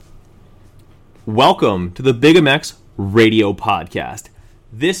Welcome to the Big MX Radio Podcast.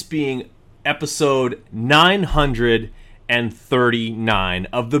 This being episode 939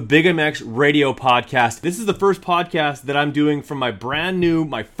 of the Big MX Radio Podcast. This is the first podcast that I'm doing from my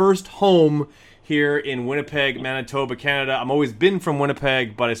first home here in Winnipeg, Manitoba, Canada. I've always been from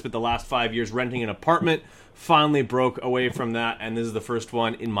Winnipeg, but I spent the last 5 years renting an apartment. Finally broke away from that, and this is the first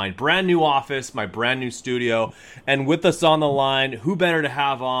one in my brand new office, my brand new studio. And with us on the line, who better to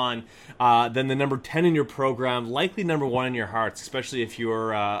have on than the number 10 in your program, likely number 1 in your hearts, especially if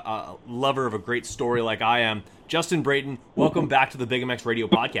you're a lover of a great story like I am. Justin Brayton, welcome back to the Big MX Radio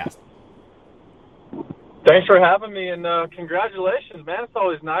Podcast. Thanks for having me, and congratulations, man. It's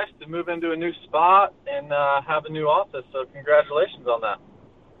always nice to move into a new spot and have a new office, so congratulations on that.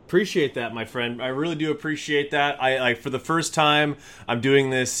 Appreciate that, my friend. I really do appreciate that. I for the first time, I'm doing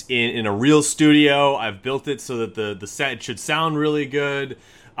this in a real studio. I've built it so that the set should sound really good.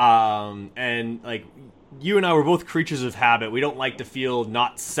 And like you and I were both creatures of habit. We don't like to feel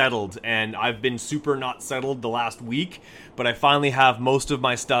not settled, and I've been super not settled the last week, but I finally have most of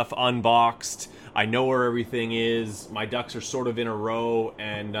my stuff unboxed. I know where everything is. My ducks are sort of in a row,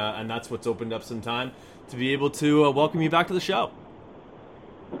 and that's what's opened up some time to be able to welcome you back to the show.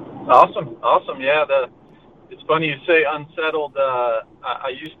 Awesome. Yeah, it's funny you say unsettled. I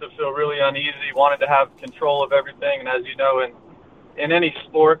used to feel really uneasy, wanted to have control of everything, and as you know, in any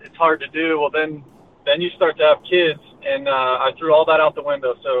sport, it's hard to do. Well, then you start to have kids, and I threw all that out the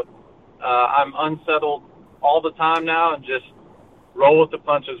window. So I'm unsettled all the time now, and just roll with the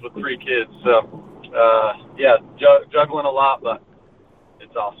punches with 3 kids. So yeah, juggling a lot, but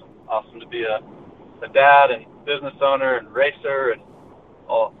it's awesome. Awesome to be a dad and business owner and racer and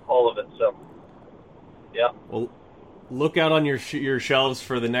all of it. So yeah. Well, look out on your shelves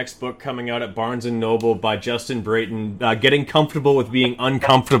for the next book coming out at Barnes & Noble by Justin Brayton, Getting Comfortable with Being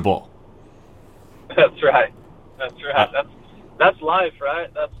Uncomfortable. That's right. That's life, right?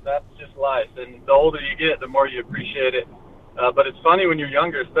 That's just life. And the older you get, the more you appreciate it. But it's funny when you're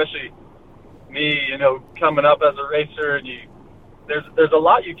younger, especially me, coming up as a racer, and there's a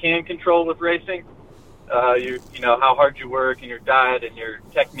lot you can control with racing. You know how hard you work and your diet and your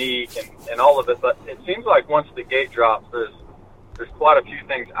technique and all of it. But it seems like once the gate drops, there's quite a few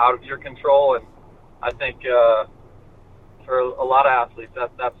things out of your control. And I think for a lot of athletes,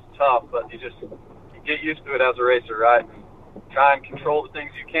 that's tough. But you get used to it as a racer, right? And try and control the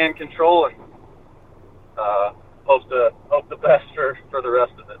things you can control, and hope the best for the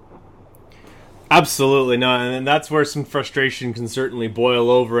rest of it. Absolutely, no, and that's where some frustration can certainly boil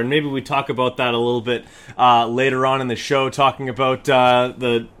over, and maybe we talk about that a little bit later on in the show, talking about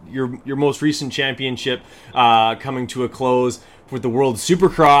your most recent championship coming to a close with the World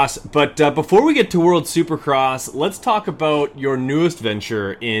Supercross. But before we get to World Supercross, let's talk about your newest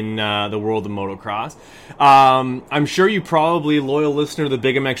venture in the world of motocross. I'm sure you probably, loyal listener to the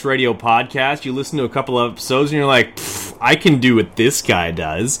Big MX Radio Podcast, you listen to a couple of episodes and you're like, I can do what this guy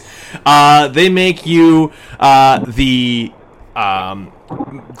does. They make you the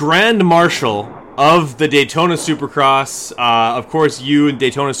Grand Marshal of the Daytona Supercross. Of course, you and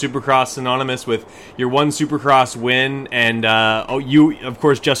Daytona Supercross synonymous with your one Supercross win, and you, of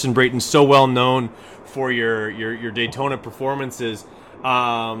course, Justin Brayton, so well known for your Daytona performances.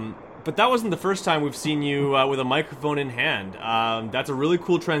 But that wasn't the first time we've seen you with a microphone in hand. That's a really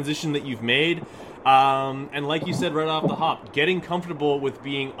cool transition that you've made. And like you said right off the hop, getting comfortable with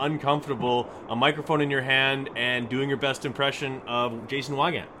being uncomfortable, a microphone in your hand, and doing your best impression of Jason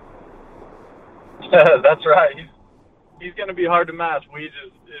Wygant. That's right. He's going to be hard to match. Weege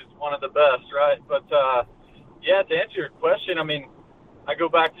is one of the best, right? But yeah, to answer your question, I mean, I go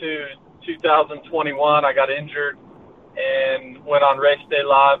back to 2021. I got injured and went on race day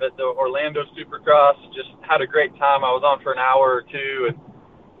live at the Orlando Supercross. Just had a great time. I was on for an hour or two and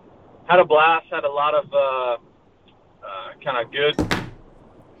had a blast. Had a lot of kind of good,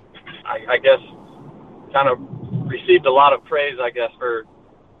 I guess, kind of received a lot of praise, I guess, for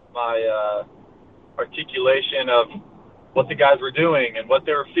my articulation of what the guys were doing and what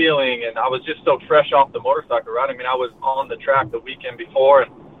they were feeling. And I was just so fresh off the motorcycle, right? I mean, I was on the track the weekend before,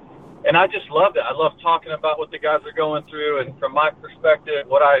 and I just loved it. I love talking about what the guys are going through, and from my perspective,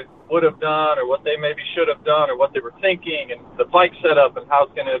 what I would have done or what they maybe should have done or what they were thinking, and the bike setup and how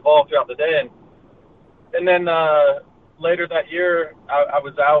it's going to evolve throughout the day. And then later that year, I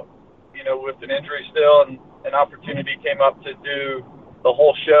was out, with an injury still, and an opportunity came up to do the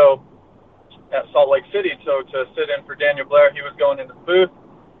whole show at Salt Lake City. So to sit in for Daniel Blair, he was going into the booth,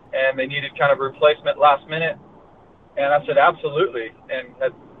 and they needed kind of a replacement last minute. And I said, absolutely. And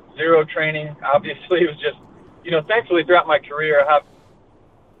had zero training. Obviously, it was just, thankfully throughout my career, I have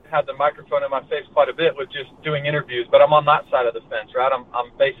had the microphone in my face quite a bit with just doing interviews, but I'm on that side of the fence, right?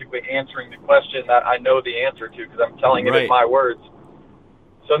 I'm basically answering the question that I know the answer to because I'm telling it in my words.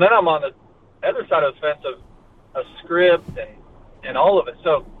 So then I'm on the other side of the fence of a script and all of it.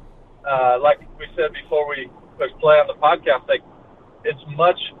 So like we said before we push play on the podcast, like it's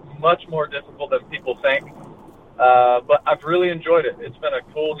much, much more difficult than people think. But I've really enjoyed it. It's been a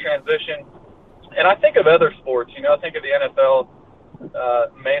cool transition. And I think of other sports, I think of the NFL.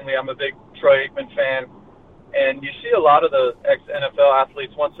 Mainly, I'm a big Troy Aikman fan. And you see a lot of the ex-NFL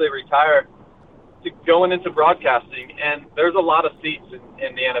athletes, once they retire, going into broadcasting. And there's a lot of seats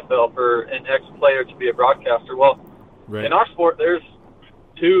in the NFL for an ex-player to be a broadcaster. Well, in our sport, there's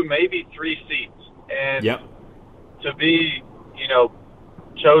 2, maybe 3 seats. And to be,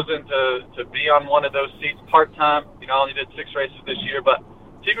 chosen to be on one of those seats part-time, I only did 6 races this year, but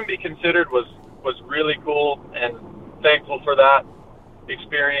to even be considered was really cool, and thankful for that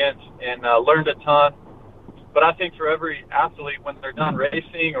experience, and learned a ton. But I think for every athlete, when they're done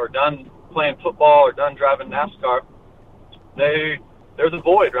racing or done playing football or done driving NASCAR, there's a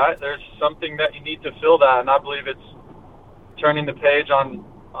void, right? There's something that you need to fill that, and I believe it's turning the page on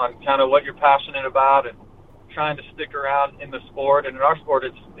kind of what you're passionate about and trying to stick around in the sport. And in our sport,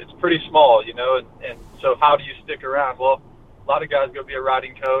 it's pretty small, and so how do you stick around? Well, a lot of guys go be a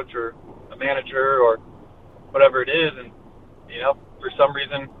riding coach or a manager or whatever it is, and for some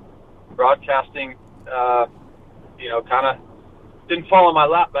reason broadcasting kind of didn't fall in my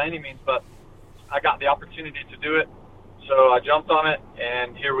lap by any means, but I got the opportunity to do it, so I jumped on it,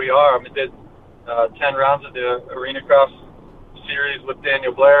 and here we are. I did 10 rounds of the Arena Cross series with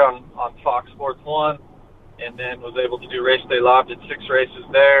Daniel Blair on Fox Sports 1, and then was able to do Race Day Live, did 6 races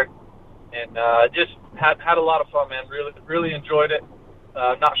there, and just had a lot of fun, man. Really enjoyed it.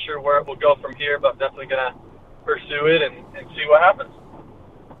 Not sure where it will go from here, but definitely going to pursue it and see what happens.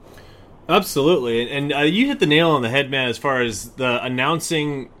 Absolutely. And you hit the nail on the head, man, as far as the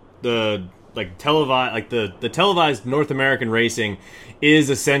announcing the televised North American racing is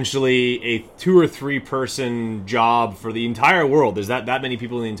essentially a 2 or 3 person job for the entire world. There's that many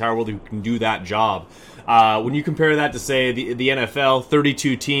people in the entire world who can do that job. When you compare that to, say, the NFL,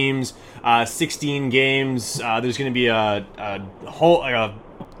 32 teams, 16 games, there's going to be a whole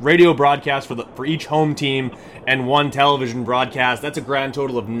radio broadcast for each home team and 1 television broadcast. That's a grand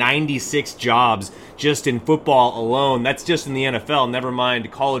total of 96 jobs just in football alone. That's just in the NFL, never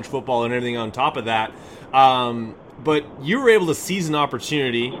mind college football and everything on top of that. But you were able to seize an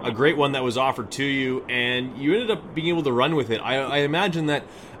opportunity, a great one that was offered to you, and you ended up being able to run with it. I imagine that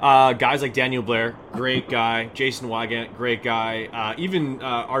guys like Daniel Blair, great guy, Jason Wygant, great guy, even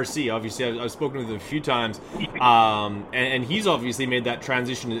RC, obviously, I've spoken with him a few times, and he's obviously made that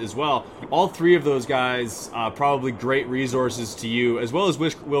transition as well. All 3 of those guys, probably great resources to you, as well as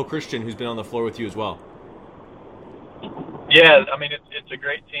Will Christian, who's been on the floor with you as well. Yeah, it's a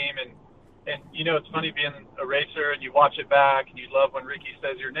great team, and it's funny being a racer and you watch it back and you love when Ricky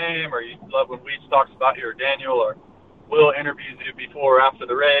says your name, or you love when Weeds talks about you, or Daniel or Will interviews you before or after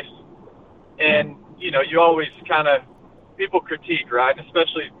the race. And, you always kind of, people critique, right?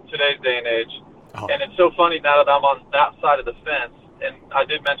 Especially today's day and age. Oh. And it's so funny now that I'm on that side of the fence. And I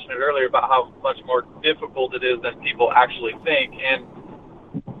did mention it earlier about how much more difficult it is than people actually think. And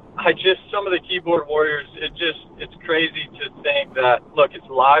some of the keyboard warriors, it's crazy to think that, look, it's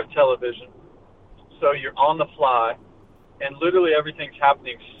live television, so you're on the fly, and literally everything's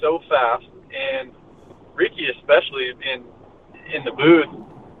happening so fast. And Ricky, especially in the booth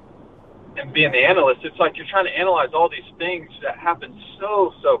and being the analyst, it's like you're trying to analyze all these things that happen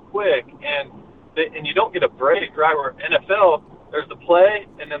so quick, and you don't get a break, right? Where NFL, there's the play,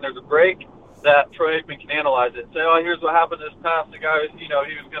 and then there's a break that Troy Aikman can analyze it and say, oh, here's what happened this pass. The guy, he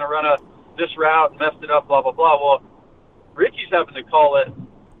was going to run this route and messed it up, blah, blah, blah. Well, Ricky's having to call it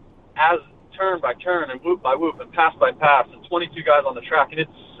as turn by turn and whoop by whoop and pass by pass, and 22 guys on the track, and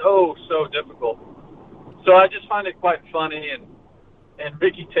it's so difficult. So I just find it quite funny, and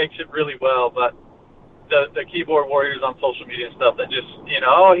Ricky takes it really well, but the keyboard warriors on social media and stuff that just,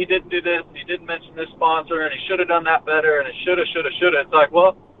 oh, he didn't do this, and he didn't mention this sponsor, and he should have done that better, and it shoulda. It's like,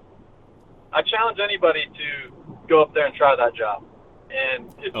 well, I challenge anybody to go up there and try that job.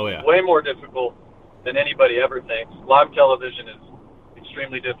 And it's way more difficult than anybody ever thinks. Live television is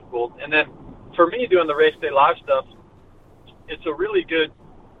extremely difficult. And then for me, doing the Race Day Live stuff, it's a really good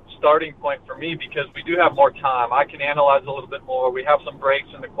starting point for me because we do have more time. I can analyze a little bit more. We have some breaks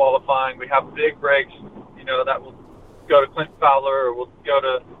in the qualifying. We have big breaks, that will go to Clint Fowler, or we'll go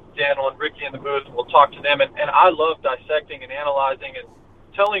to Daniel and Ricky in the booth, and we'll talk to them. And I love dissecting and analyzing and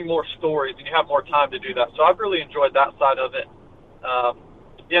telling more stories, and you have more time to do that. So I've really enjoyed that side of it.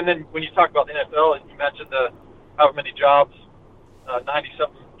 Yeah, and then when you talk about the NFL, you mentioned the however many jobs,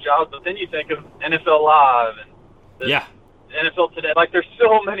 90-something jobs, but then you think of NFL Live and the NFL Today. Like, there's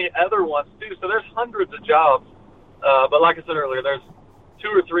so many other ones, too. So there's hundreds of jobs. But like I said earlier, there's 2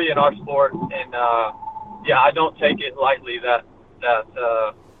 or 3 in our sport. And, I don't take it lightly that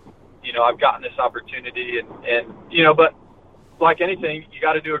I've gotten this opportunity. And but like anything, you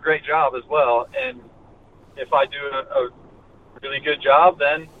got to do a great job as well. And if I do a really good job,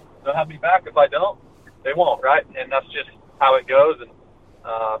 then they'll have me back. If I don't, they won't, right? And that's just how it goes. And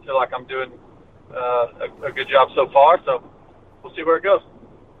I feel like I'm doing a good job so far, so we'll see where it goes.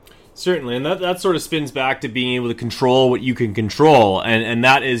 Certainly, and that sort of spins back to being able to control what you can control, and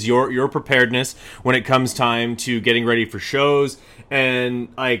that is your preparedness when it comes time to getting ready for shows, and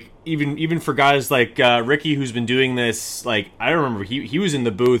like even for guys like Ricky, who's been doing this. Like, I remember he was in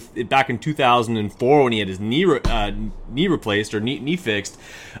the booth back in 2004 when he had his knee replaced or knee fixed,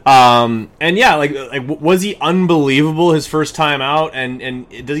 and was he unbelievable his first time out, and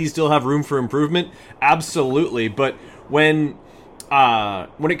does he still have room for improvement? Absolutely, but when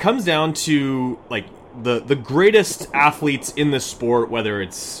it comes down to like the greatest athletes in the sport, whether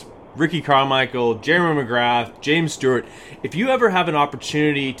it's Ricky Carmichael, Jeremy McGrath, James Stewart, if you ever have an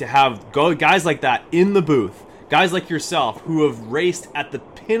opportunity to have guys like that in the booth, guys like yourself who have raced at the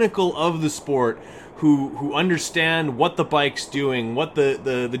pinnacle of the sport, who understand what the bike's doing, what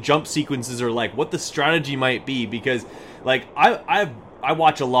the jump sequences are like, what the strategy might be, because like I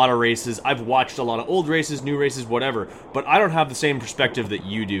watch a lot of races. I've watched a lot of old races, new races, whatever. But I don't have the same perspective that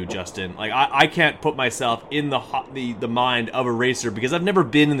you do, Justin. Like, I can't put myself in the mind of a racer because I've never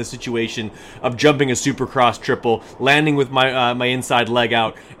been in the situation of jumping a Supercross triple, landing with my inside leg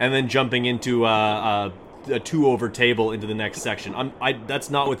out, and then jumping into a 2-over table into the next section.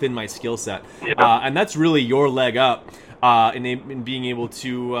 That's not within my skill set. And that's really your leg up in being able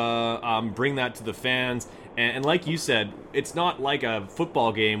to bring that to the fans. And like you said, it's not like a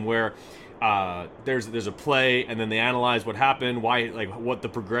football game where there's a play and then they analyze what happened, what the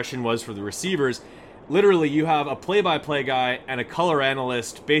progression was for the receivers. Literally, you have a play-by-play guy and a color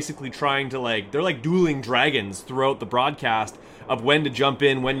analyst basically trying to they're like dueling dragons throughout the broadcast of when to jump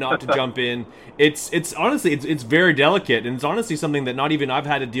in, when not to jump in. It's honestly it's very delicate, and it's honestly something that not even I've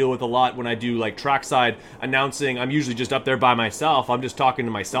had to deal with a lot when I do like trackside announcing. I'm usually just up there by myself. I'm just talking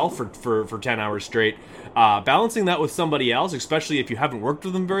to myself for 10 hours straight. Balancing that with somebody else, especially if you haven't worked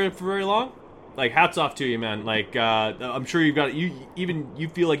with them for very long, like, hats off to you, man. Like, I'm sure you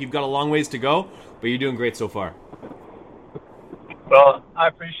feel like you've got a long ways to go, but you're doing great so far. Well, I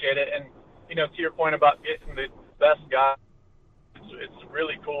appreciate it, and to your point about getting the best guy, it's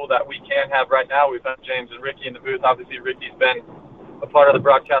really cool that we can have right now. We've had James and Ricky in the booth. Obviously, Ricky's been a part of the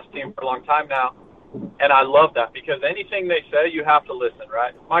broadcast team for a long time now. And I love that because anything they say, you have to listen,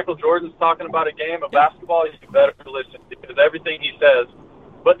 right? If Michael Jordan's talking about a game of basketball, you better listen because everything he says.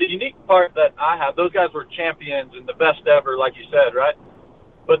 But the unique part that I have, those guys were champions and the best ever, like you said, right?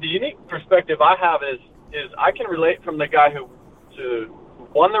 But the unique perspective I have is I can relate from the guy who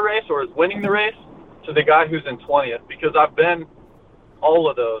won the race or is winning the race to the guy who's in 20th because I've been all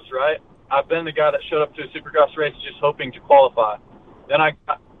of those, right? I've been the guy that showed up to a Supercross race just hoping to qualify. Then I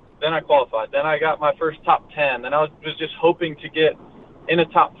qualified. Then I got my first top 10. Then I was just hoping to get in a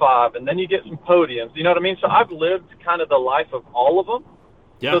top 5. And then you get some podiums. You know what I mean? So I've lived kind of the life of all of them.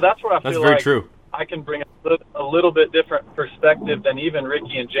 Yeah, so that's where I feel like true. I can bring a little bit different perspective than even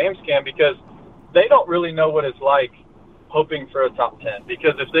Ricky and James can because they don't really know what it's like hoping for a top 10.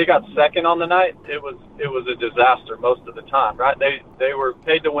 Because if they got second on the night, it was a disaster most of the time, right? They were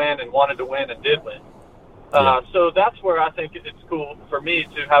paid to win and wanted to win and did win. So that's where I think it's cool for me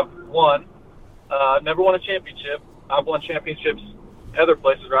to have won. Never won a championship. I've won championships other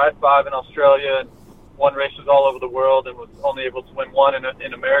places, right? 5 in Australia and won races all over the world and was only able to win 1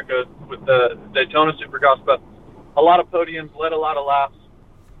 in America with the Daytona Supercross. But a lot of podiums, led a lot of laps,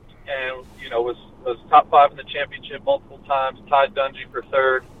 and was top 5 in the championship multiple times. Tied Dungey for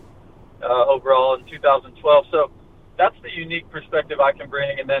 3rd overall in 2012. So that's the unique perspective I can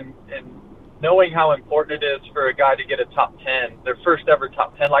bring, and knowing how important it is for a guy to get a top 10, their first ever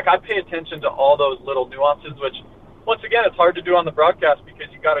top 10. Like, I pay attention to all those little nuances, which, once again, it's hard to do on the broadcast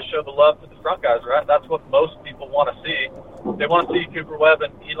because you got to show the love to the front guys, right? That's what most people want to see. They want to see Cooper Webb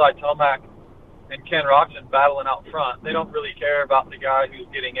and Eli Tomac and Ken Roxon battling out front. They don't really care about the guy who's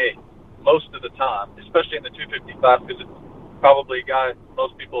getting 8 most of the time, especially in the 250 class because it's probably a guy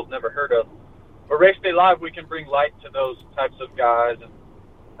most people have never heard of. But Race Day Live, we can bring light to those types of guys and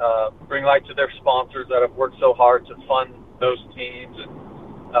bring light to their sponsors that have worked so hard to fund those teams. And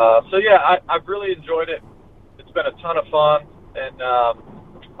I've really enjoyed it. It's been a ton of fun, and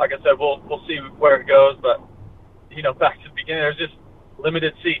like I said, we'll see where it goes. But back to the beginning, there's just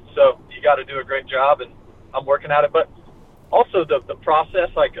limited seats, so you got to do a great job, and I'm working at it. But also the process,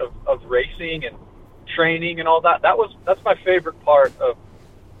 like of racing and training and all that. That's my favorite part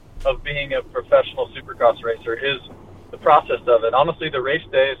of being a professional supercross racer, is the process of it. Honestly, the race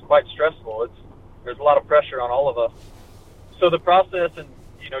day is quite stressful. There's a lot of pressure on all of us. So the process, and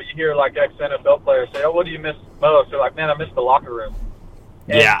you hear like ex-NFL players say, "Oh, what do you miss most?" They're like, "Man, I miss the locker room."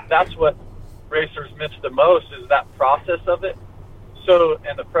 And yeah, that's what racers miss the most, is that process of it. So,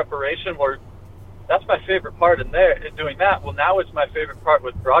 and the preparation, where that's my favorite part in doing that. Well, now it's my favorite part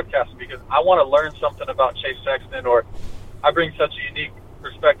with broadcasting, because I want to learn something about Chase Sexton, or I bring such a unique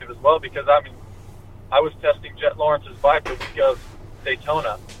perspective as well, because I was testing Jet Lawrence's bike the week of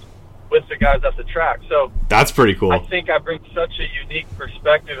Daytona with the guys at the track. So that's pretty cool. I think I bring such a unique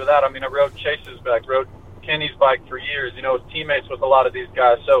perspective of that. I rode Chase's bike, rode Kenny's bike for years, was teammates with a lot of these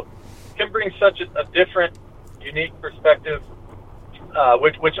guys. So can bring such a different, unique perspective,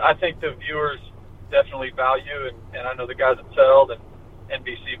 which I think the viewers definitely value, and I know the guys at Feld and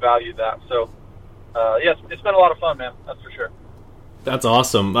NBC value that. So, yes, it's been a lot of fun, man. That's for sure. That's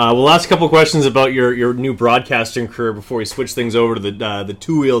awesome. We'll ask a couple questions about your new broadcasting career before we switch things over to the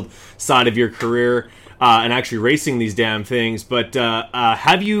two-wheeled side of your career and actually racing these damn things. But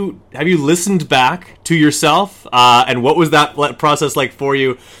have you listened back to yourself, and what was that process like for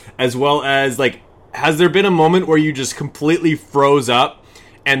you? As well as, like, has there been a moment where you just completely froze up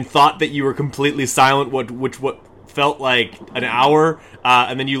and thought that you were completely silent, what felt like an hour,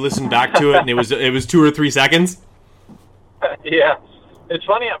 and then you listened back to it and it was 2 or 3 seconds? Yeah. It's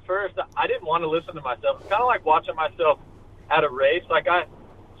funny, at first, I didn't want to listen to myself. It's kind of like watching myself at a race. Like I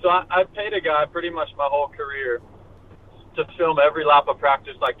paid a guy pretty much my whole career to film every lap of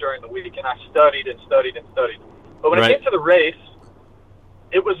practice, like during the week, and I studied and studied and studied. But when it came to the race,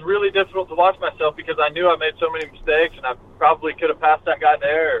 it was really difficult to watch myself, because I knew I made so many mistakes, and I probably could have passed that guy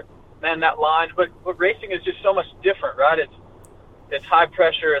there, or man, that line. But racing is just so much different, right? It's high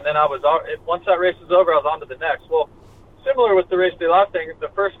pressure, and then once that race was over, I was on to the next. Well, similar with the race day last thing,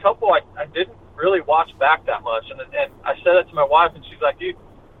 the first couple I didn't really watch back that much, and I said it to my wife, and she's like, you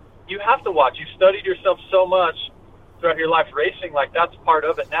have to watch. You've studied yourself so much throughout your life racing, like that's part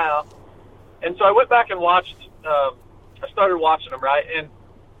of it now. And so I went back and watched. I started watching them, right? And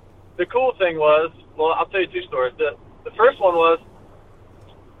the cool thing was, well, I'll tell you 2 stories. The first one was,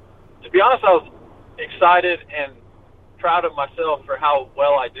 to be honest, I was excited and proud of myself for how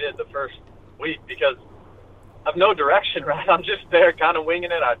well I did the first week, because I have no direction, right? I'm just there kind of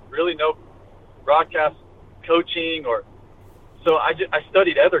winging it. I really no broadcast coaching, so I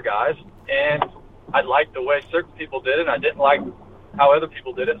studied other guys, and I liked the way certain people did it. I didn't like how other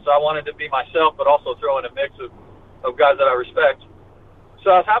people did it, so I wanted to be myself, but also throw in a mix of guys that I respect. So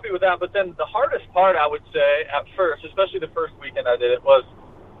I was happy with that. But then the hardest part, I would say, at first, especially the first weekend I did it, was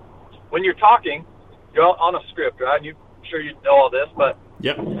when you're talking, you're on a script, right? And I'm sure you know all this, but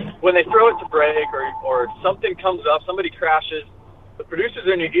yep. When they throw it to break, or something comes up, somebody crashes, the producers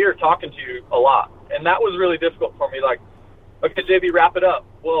are in your ear talking to you a lot. And that was really difficult for me. Like, okay, JB, wrap it up.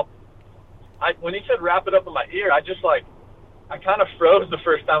 Well, when he said wrap it up in my ear, I kind of froze the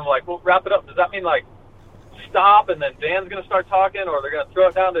first time. I'm like, well, wrap it up. Does that mean, like, stop, and then Dan's going to start talking, or they're going to throw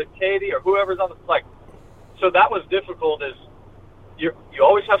it down to Katie, or whoever's on the, like, so that was difficult. Is you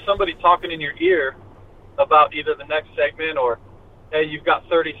always have somebody talking in your ear about either the next segment, or hey, you've got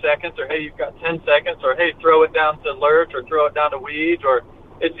 30 seconds, or hey, you've got 10 seconds, or hey, throw it down to Lurch, or throw it down to Weeds, or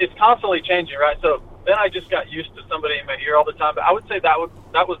it's constantly changing, right? So then I just got used to somebody in my ear all the time. But I would say that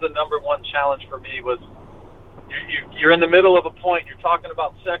was the number one challenge for me, was you're in the middle of a point, you're talking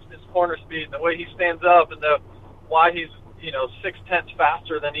about Sexton's corner speed and the way he stands up, and why he's 0.6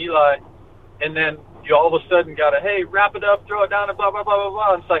 faster than Eli, and then you all of a sudden got to, hey, wrap it up, throw it down, and blah blah blah blah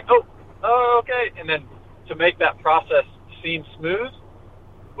blah. And it's like, oh, okay. And then to make that process seem smooth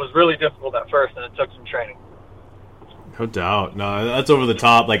was really difficult at first, and it took some training. No doubt. No, that's over the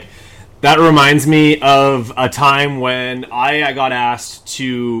top. Like, that reminds me of a time when I got asked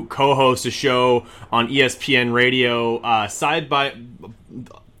to co-host a show on ESPN Radio.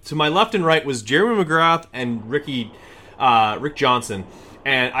 To my left and right was Jeremy McGrath and Rick Johnson.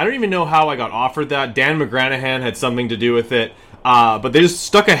 And I don't even know how I got offered that. Dan McGranahan had something to do with it. But they just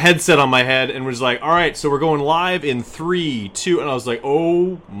stuck a headset on my head and was like, all right, so we're going live in 3, 2. And I was like,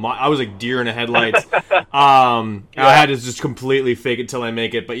 oh my, I was like deer in the headlights. I had to just completely fake it till I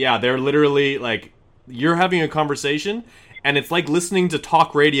make it. But yeah, they're literally like, you're having a conversation and it's like listening to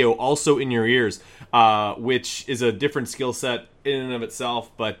talk radio also in your ears, which is a different skill set in and of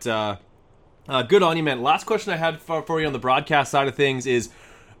itself. But good on you, man. Last question I had for you on the broadcast side of things is,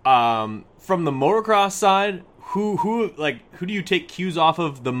 From the motocross side, who do you take cues off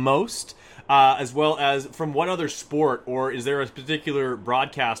of the most? As well as from what other sport, or is there a particular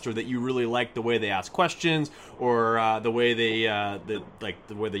broadcaster that you really like the way they ask questions, or the way they the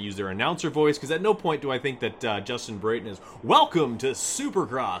way they use their announcer voice? Because at no point do I think that Justin Brayton is "Welcome to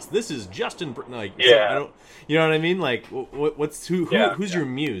Supercross. This is Justin." Yeah. I don't, you know what I mean? Like, who's your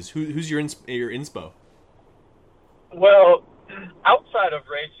muse? Who's your inspo? Well, outside of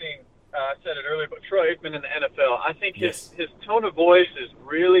racing, I said it earlier, but Troy Aikman in the NFL, I think his tone of voice is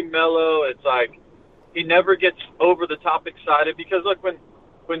really mellow. It's like he never gets over the top excited, because look,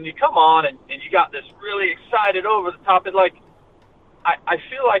 when you come on and you got this really excited over the top, it like I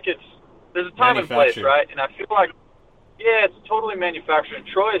feel like there's a time and place, right? And I feel like it's totally manufactured.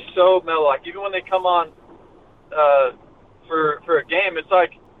 Troy is so mellow. Like even when they come on for a game, it's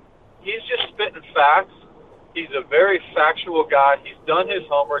like he's just spitting facts. He's a very factual guy. He's done his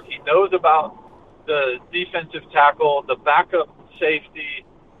homework. He knows about the defensive tackle, the backup safety,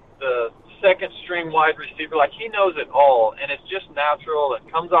 the second string wide receiver. Like he knows it all, and it's just natural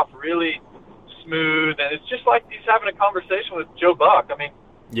and comes off really smooth. And it's just like he's having a conversation with Joe Buck. I mean,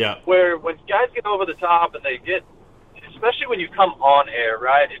 where when guys get over the top and they get, especially when you come on air,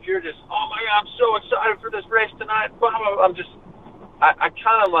 right? If you're just, oh my God, I'm so excited for this race tonight. I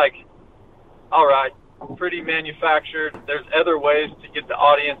kind of like, all right, pretty manufactured. There's other ways to get the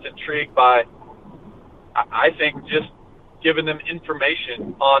audience intrigued by, I think, just giving them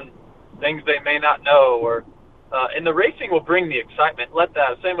information on things they may not know, or and the racing will bring the excitement.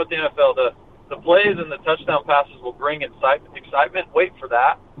 Same with the NFL. The plays and the touchdown passes will bring excitement. Wait for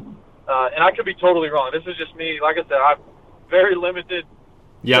that. And I could be totally wrong. This is just me. Like I said, I'm very limited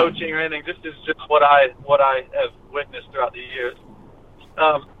coaching or anything. This is just what I have witnessed throughout the years.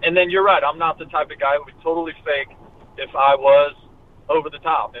 And then you're right. I'm not the type of guy who would totally fake if I was over the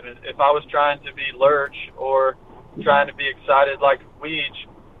top. And if I was trying to be lurch or trying to be excited like Weege,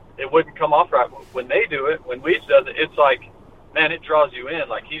 it wouldn't come off right. When they do it, when Weege does it, it's like, man, it draws you in.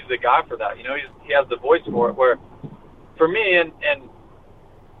 Like he's the guy for that. You know, he has the voice for it. Where for me, and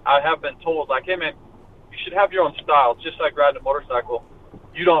I have been told, like, hey, man, you should have your own style. Just like riding a motorcycle.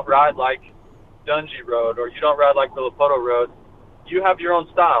 You don't ride like Dungey Road, or you don't ride like the Lapoto Road. You have your own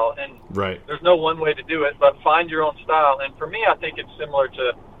style, and there's no one way to do it, but find your own style. And for me, I think it's similar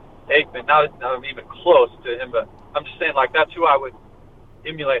to Aikman. Not even close to him, but I'm just saying, like, that's who I would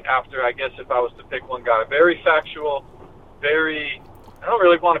emulate after, I guess, if I was to pick one guy. Very factual, very, I don't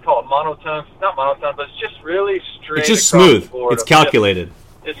really want to call it monotone. It's not monotone, but it's just really straight. It's just smooth. It's calculated.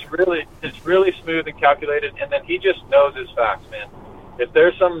 It's really smooth and calculated, and then he just knows his facts, man.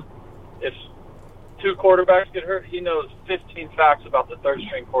 If two quarterbacks get hurt, he knows 15 facts about the third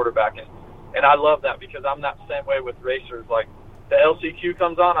string quarterback, and I love that, because I'm that same way with racers. Like the LCQ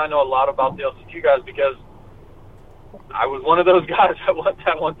comes on, I know a lot about the LCQ guys because I was one of those guys that won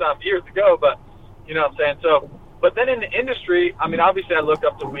that one time years ago. But you know what I'm saying. So, but then in the industry, I mean, obviously I look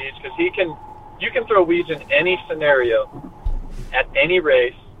up to Weege, because you can throw Weege in any scenario at any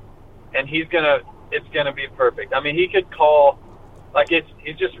race, and it's gonna be perfect. I mean, he could call. Like,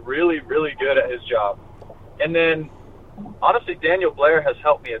 he's just really, really good at his job. And then, honestly, Daniel Blair has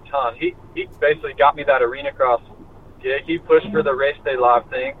helped me a ton. He basically got me that arena cross gig. He pushed for the Race Day Live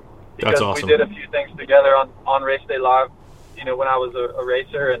thing, because That's awesome. We did a few things together on Race Day Live, you know, when I was a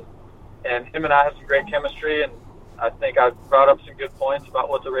racer. And him and I had some great chemistry, and I think I brought up some good points about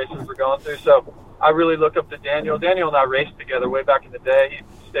what the racers were going through. So I really look up to Daniel. Daniel and I raced together way back in the day.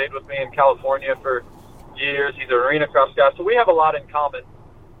 He stayed with me in California for years. He's an arena cross guy, so we have a lot in common.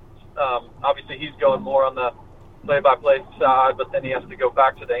 Obviously, he's going more on the play-by-play side, but then he has to go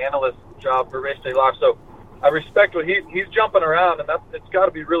back to the analyst job for Race Day Live. So I respect what he's jumping around, and it's got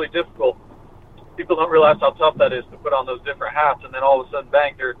to be really difficult. People don't realize how tough that is to put on those different hats, and then all of a sudden,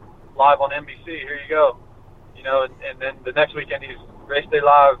 bang, you're live on NBC. Here you go. You know, and then the next weekend he's Race Day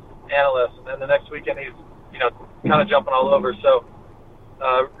Live analyst, and then the next weekend he's, you know, kind of jumping all over. So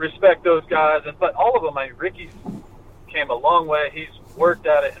respect those guys, but all of them. I mean, Ricky's came a long way. He's worked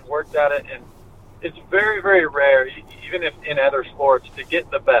at it, and it's very, very rare, even if in other sports, to get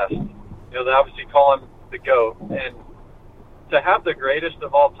the best. You know, they obviously call him the GOAT, and to have the greatest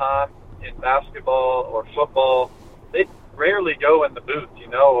of all time in basketball or football, they rarely go in the booth, you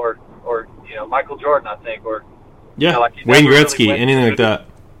know, or you know, Michael Jordan, I think, or you know, like Wayne Gretzky, really anything like that.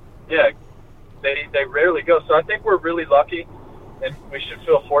 Yeah, they rarely go. So I think we're really lucky. And we should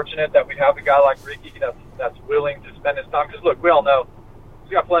feel fortunate that we have a guy like Ricky that's willing to spend his time. Because, look, we all know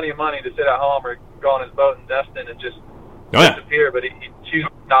he's got plenty of money to sit at home or go on his boat in Destin and just disappear, but he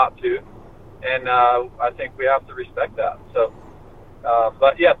chooses not to. And I think we have to respect that. So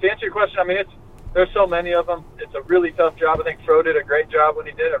But yeah, to answer your question, I mean, there's so many of them. It's a really tough job. I think Fro did a great job when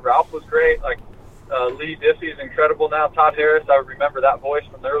he did it. Ralph was great. Like Lee Diffie is incredible now. Todd Harris, I remember that voice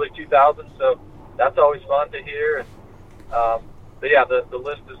from the early 2000s, so that's always fun to hear. And but yeah, the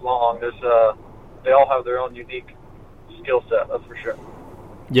list is long. They all have their own unique skill set. That's for sure.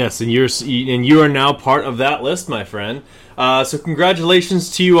 Yes, and you are now part of that list, my friend. So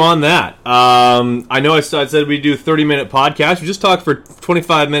congratulations to you on that. I know I said we do a 30-minute podcast. We just talked for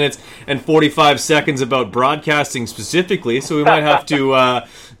 25 minutes and 45 seconds about broadcasting specifically, so we might have to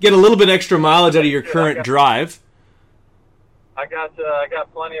get a little bit extra mileage out of your current drive. I got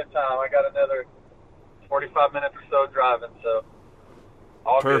plenty of time. I got another 45 minutes or so driving, so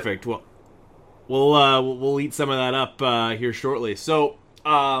all perfect. Good. Well, we'll eat some of that up here shortly. So.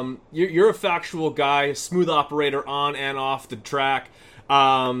 You're a factual guy, smooth operator on and off the track,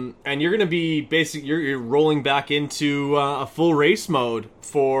 and you're going to be you're rolling back into a full race mode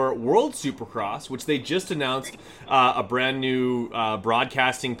for World Supercross, which they just announced a brand new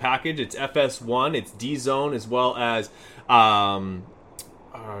broadcasting package. It's FS1, it's D-Zone, as well as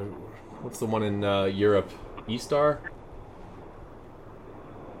what's the one in Europe? E-Star?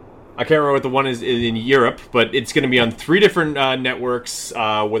 I can't remember what the one is in Europe, but it's going to be on 3 different networks,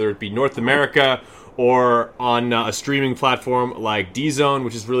 whether it be North America or on a streaming platform like D-Zone,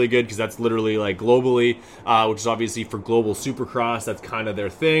 which is really good because that's literally like globally, which is obviously for Global Supercross. That's kind of their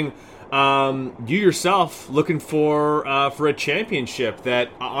thing. You yourself looking for a championship that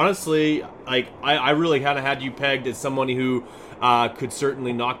honestly, like I really kind of had you pegged as somebody who could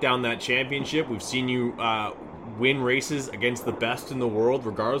certainly knock down that championship. We've seen you win races against the best in the world,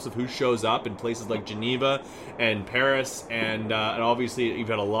 regardless of who shows up in places like Geneva and Paris, and obviously you've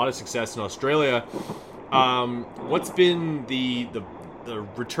had a lot of success in Australia. What's been the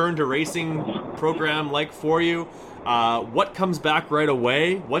return to racing program like for you? What comes back right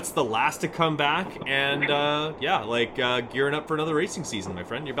away? What's the last to come back? And gearing up for another racing season, my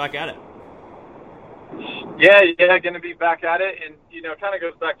friend. You're back at it. Yeah, going to be back at it. And, it kind of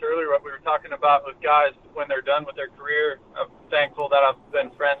goes back to earlier what we were talking about with guys when they're done with their career. I'm thankful that I've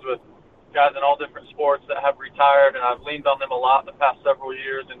been friends with guys in all different sports that have retired, and I've leaned on them a lot the past several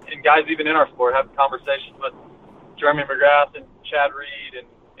years. And guys even in our sport have conversations with Jeremy McGrath and Chad Reed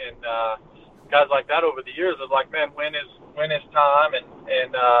and guys like that over the years of like, man, when is time?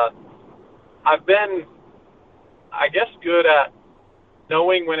 And I've been, I guess, good at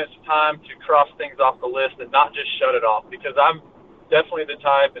knowing when it's time to cross things off the list and not just shut it off, because I'm definitely the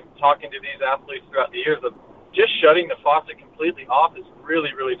type, and talking to these athletes throughout the years, of just shutting the faucet completely off is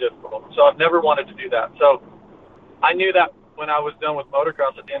really, really difficult. So I've never wanted to do that. So I knew that when I was done with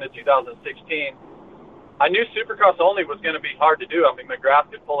motocross at the end of 2016, I knew Supercross only was going to be hard to do. I mean,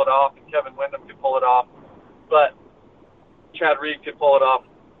 McGrath could pull it off, and Kevin Windham could pull it off, but Chad Reed could pull it off.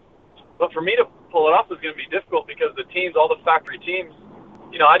 But for me to pull it off was going to be difficult because the teams, all the factory teams,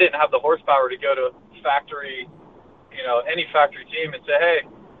 I didn't have the horsepower to go to factory, any factory team and say, hey,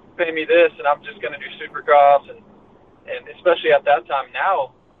 pay me this, and I'm just going to do Supercross. And especially at that time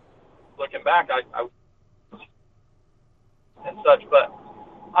now, looking back, I and such. But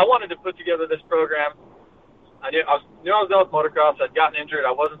I wanted to put together this program. I knew I was done with motocross. I'd gotten injured.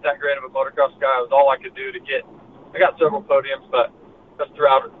 I wasn't that great of a motocross guy. It was all I could do to get. I got several podiums, but that's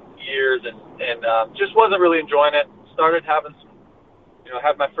throughout years, and just wasn't really enjoying it. Started having some,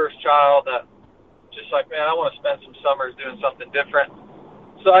 had my first child. That just like, man, I want to spend some summers doing something different.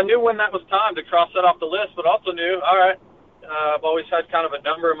 So I knew when that was time to cross that off the list, but also knew, all right, I've always had kind of a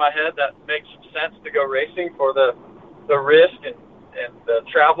number in my head that makes some sense to go racing for the risk and the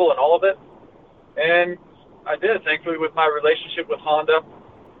travel and all of it. And I did, thankfully, with my relationship with Honda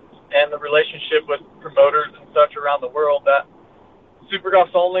and the relationship with promoters and such around the world, that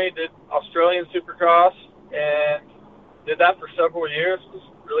Supercross only did Australian Supercross and did that for several years. Was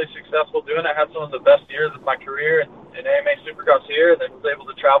really successful doing it. I had some of the best years of my career in AMA Supercross here, and then was able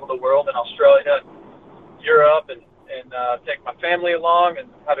to travel the world in Australia and Europe and take my family along and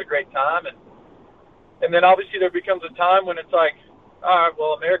had a great time. And then obviously there becomes a time when it's like, all right,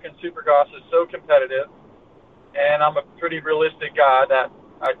 well, American Supercross is so competitive, and I'm a pretty realistic guy that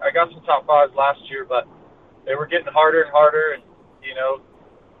I got some top fives last year, but they were getting harder and harder, and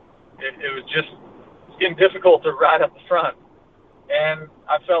it was just getting difficult to ride up the front. And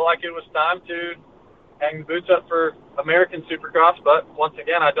I felt like it was time to hang the boots up for American Supercross. But once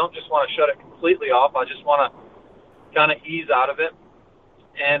again, I don't just want to shut it completely off. I just want to kind of ease out of it.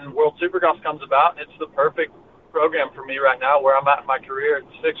 And World Supercross comes about, and it's the perfect program for me right now where I'm at in my career.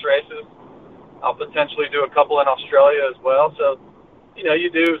 It's 6 races. I'll potentially do a couple in Australia as well. So, you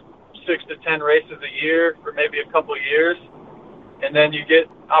do 6 to 10 races a year for maybe a couple of years. And then you get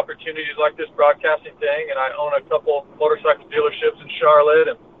opportunities like this broadcasting thing, and I own a couple motorcycle dealerships in Charlotte,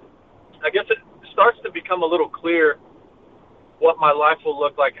 and I guess it starts to become a little clear what my life will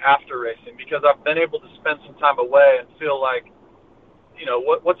look like after racing, because I've been able to spend some time away and feel like,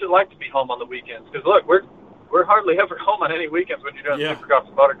 what's it like to be home on the weekends? Because look, we're hardly ever home on any weekends when you're doing Supercross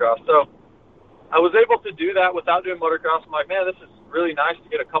and motocross. So I was able to do that without doing motocross. I'm like, man, this is really nice to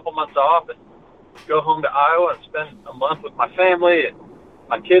get a couple months off and go home to Iowa and spend a month with my family, and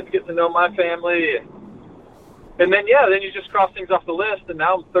my kids get to know my family, and then then you just cross things off the list. And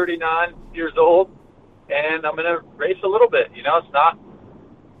now I'm 39 years old, and I'm gonna race a little bit.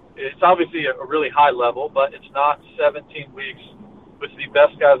 It's obviously a really high level, but it's not 17 weeks with the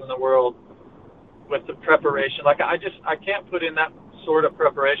best guys in the world with the preparation. Like I can't put in that sort of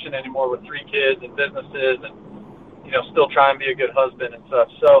preparation anymore with 3 kids and businesses, and still try and be a good husband and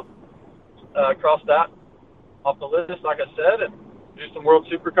such. So cross that off the list, like I said, and do some World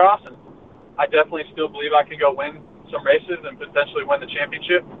Supercross. And I definitely still believe I can go win some races and potentially win the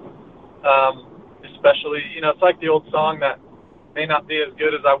championship. Especially, it's like the old song that may not be as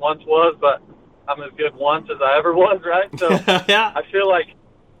good as I once was, but I'm as good once as I ever was, right? So Yeah. I feel like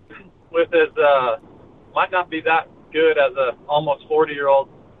with as might not be that good as a almost 40-year-old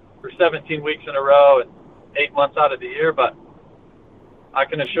for 17 weeks in a row and 8 months out of the year, but I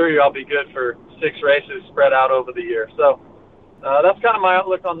can assure you I'll be good for 6 races spread out over the year. So that's kind of my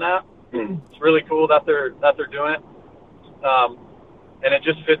outlook on that. It's really cool that they're doing it, and it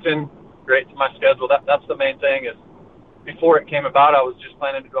just fits in great to my schedule. That's the main thing. Is before it came about, I was just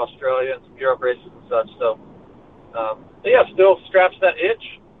planning to go to Australia and some Europe races and such. So still scratch that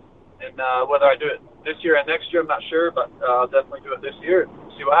itch, and whether I do it this year and next year, I'm not sure, but I'll definitely do it this year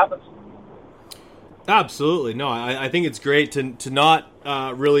and see what happens. Absolutely. No, I think it's great to not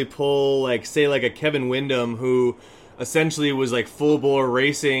really pull, like a Kevin Windham, who essentially was like full bore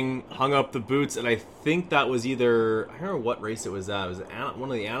racing, hung up the boots, and I think that was either, I don't know what race it was at. Was it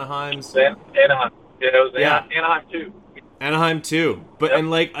one of the Anaheims? Anaheim. Yeah, it was Anaheim too. Anaheim too. But,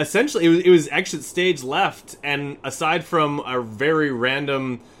 and essentially it was exit stage left, and aside from a very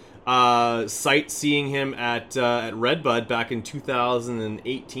random sight seeing him at Redbud back in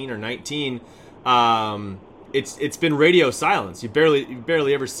 2018 or 19, it's been radio silence. You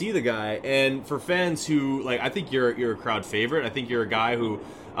barely ever see the guy. And for fans who I think you're a crowd favorite. I think you're a guy who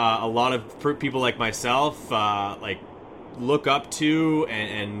a lot of people like myself look up to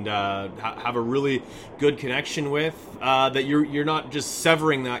and have a really good connection with. That you're not just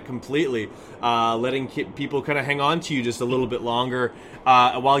severing that completely, letting people kind of hang on to you just a little bit longer,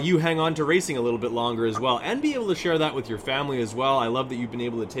 while you hang on to racing a little bit longer as well, and be able to share that with your family as well. I love that you've been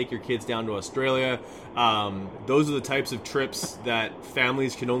able to take your kids down to Australia. Those are the types of trips that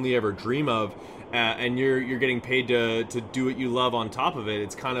families can only ever dream of, and you're getting paid to do what you love on top of it.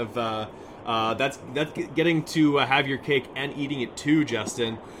 It's kind of that's getting to have your cake and eating it too,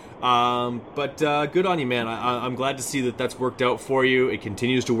 Justin. But good on you, man. I'm glad to see that that's worked out for you. It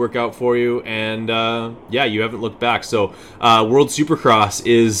continues to work out for you, and you haven't looked back. So World Supercross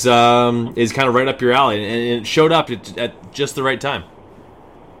is kind of right up your alley, and it showed up at just the right time.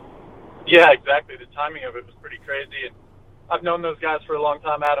 Yeah, exactly. The timing of it was pretty crazy, and I've known those guys for a long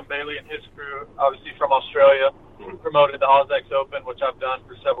time. Adam Bailey and his crew, obviously from Australia, promoted the AusX Open, which I've done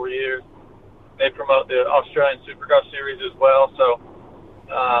for several years. They promote the Australian Supercross Series as well. So,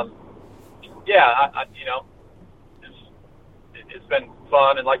 it's been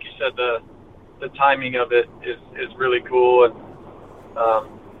fun, and like you said, the timing of it is really cool, and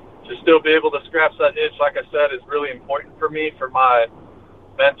to still be able to scratch that itch, like I said, is really important for me, for my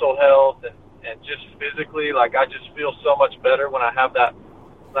mental health and just physically. Like, I just feel so much better when I have that.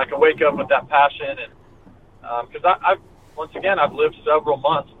 I can wake up with that passion, and because I've lived several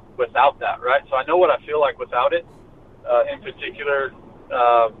months without that, right? So I know what I feel like without it. In particular,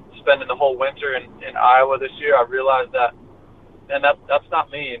 spending the whole winter in Iowa this year, I realized that, and that's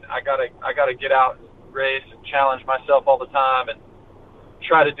not me. And I gotta get out and race and challenge myself all the time and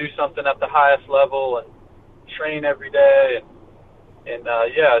try to do something at the highest level and train every day. And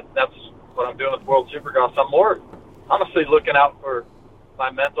that's what I'm doing with World Supercross. I'm more honestly looking out for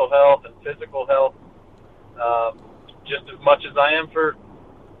my mental health and physical health, just as much as I am for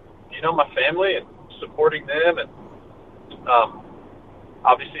my family and supporting them. And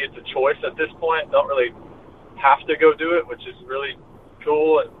obviously it's a choice at this point. Don't really have to go do it, which is really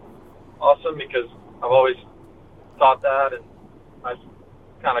cool and awesome, because I've always thought that, and my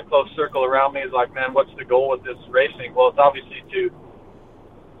kind of close circle around me is like, man, what's the goal with this racing? Well, it's obviously to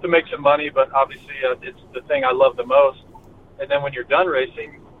make some money, but obviously it's the thing I love the most. And then when you're done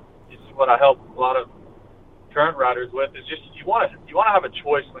racing, it's what I help a lot of current riders with is just you want to have a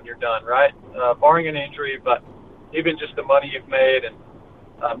choice when you're done, right? Barring an injury, but even just the money you've made, and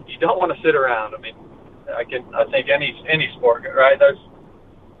you don't want to sit around. I mean, I think any sport, right? There's,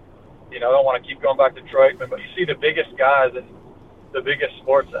 I don't want to keep going back to Troikman, but you see the biggest guys in the biggest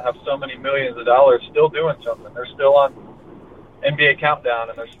sports that have so many millions of dollars still doing something. They're still on NBA Countdown,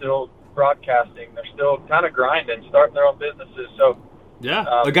 and they're still broadcasting. They're still kind of grinding, starting their own businesses. So yeah,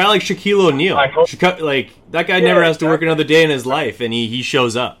 a guy like Shaquille O'Neal, that guy never has to work another day in his life, and he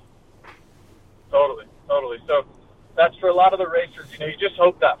shows up. Totally. So that's for a lot of the racers. You just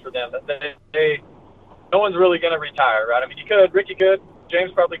hope that for them, that they no one's really going to retire, right? I mean, you could, Ricky could,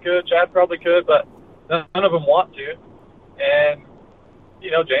 James probably could, Chad probably could, but none of them want to. And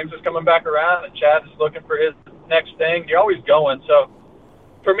James is coming back around, and Chad is looking for his next thing. You're always going. So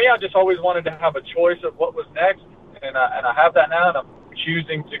for me, I just always wanted to have a choice of what was next, and I have that now, and I'm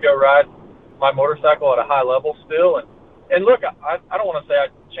choosing to go ride my motorcycle at a high level still. And look, I don't want to say I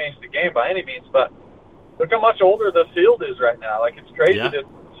changed the game by any means, but look how much older the field is right now. Like, it's crazy to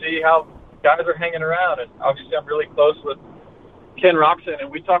see how guys are hanging around. And obviously I'm really close with Ken Roxon,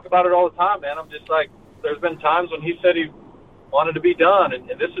 and we talk about it all the time, man. I'm just like, there's been times when he said he wanted to be done, and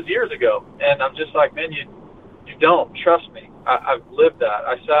this is years ago. And I'm just like, man, you don't. Trust me. I've lived that.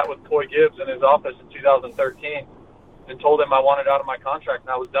 I sat with Coy Gibbs in his office in 2013 and told him I wanted out of my contract and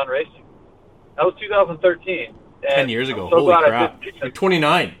I was done racing. That was 2013. And 10 years ago. Holy crap. You're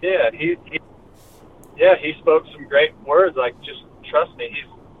 29. Yeah, he spoke some great words, like, just trust me. He's,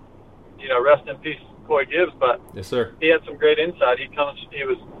 rest in peace, Coy Gibbs, but yes, sir. He had some great insight. He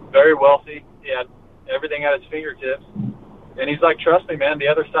was very wealthy. He had everything at his fingertips. And he's like, trust me, man, the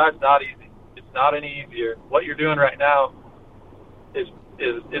other side's not easy. It's not any easier. What you're doing right now is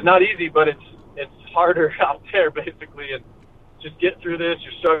not easy, but it's harder out there, basically. And just get through this.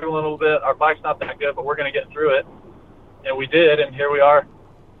 You're struggling a little bit. Our bike's not that good, but we're going to get through it. And we did, and here we are,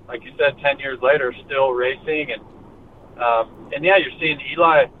 like you said, 10 years later, still racing. And yeah, you're seeing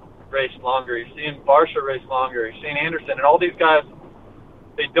Eli race longer. You're seeing Barsha race longer. You're seeing Anderson. And all these guys,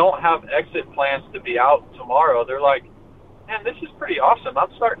 they don't have exit plans to be out tomorrow. They're like, man, this is pretty awesome.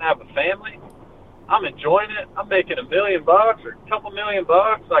 I'm starting to have a family. I'm enjoying it. I'm making $1 million or a couple $1 million.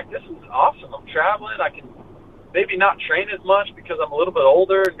 Like, this is awesome. I'm traveling. I can maybe not train as much because I'm a little bit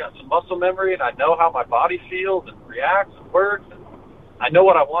older and got some muscle memory, and I know how my body feels and reacts and works. And I know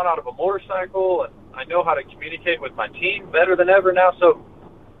what I want out of a motorcycle, and I know how to communicate with my team better than ever now. So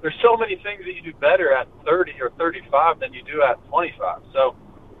there's so many things that you do better at 30 or 35 than you do at 25. So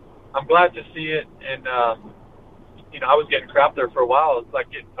I'm glad to see it. And, I was getting crap there for a while. It's like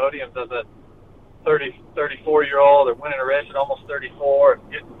getting podiums as a 34-year-old or winning a race at almost 34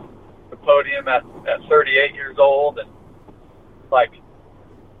 and getting the podium at 38 years old. And, like,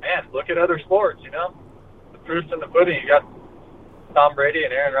 man, look at other sports, The proof's in the pudding. You got Tom Brady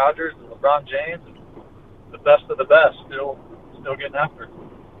and Aaron Rodgers and LeBron James and the best of the best still getting after it.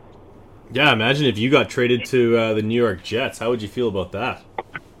 Yeah, imagine if you got traded to the New York Jets. How would you feel about that?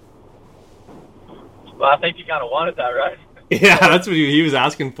 Well, I think you kind of wanted that, right? Yeah, that's what he was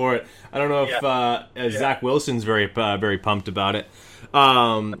asking for it. I don't know if Zach Wilson's very pumped about it.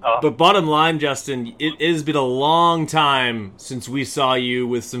 But bottom line, Justin, it has been a long time since we saw you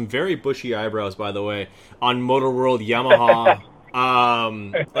with some very bushy eyebrows, by the way, on Motor World Yamaha.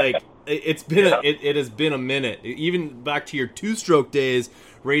 It has been a minute. Even back to your two-stroke days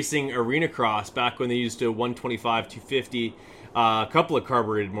racing arena cross, back when they used to 125, 250. A couple of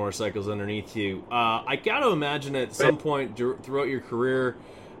carbureted motorcycles underneath you. I got to imagine at some point throughout your career,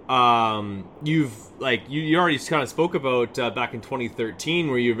 you already kind of spoke about back in 2013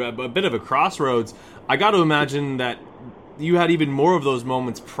 where you're a bit of a crossroads. I got to imagine that you had even more of those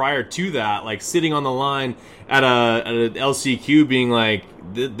moments prior to that, like sitting on the line at an LCQ being like,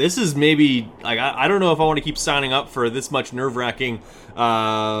 this is maybe, like, I don't know if I want to keep signing up for this much nerve-wracking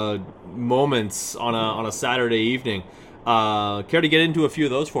moments on a Saturday evening. Care to get into a few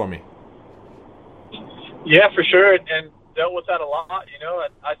of those for me? Yeah, for sure, and dealt with that a lot. And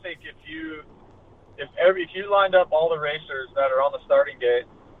I think if you lined up all the racers that are on the starting gate,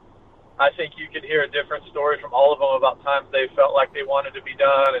 I think you could hear a different story from all of them about times they felt like they wanted to be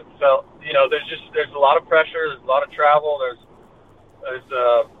done and felt, there's a lot of pressure, there's a lot of travel, there's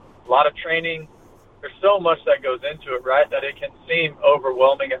a lot of training. There's so much that goes into it, right, that it can seem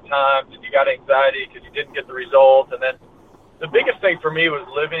overwhelming at times, and you got anxiety because you didn't get the results. And then the biggest thing for me was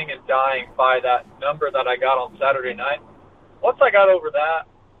living and dying by that number that I got on Saturday night. Once I got over that,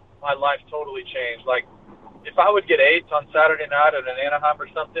 my life totally changed. Like, if I would get 8s on Saturday night at an Anaheim or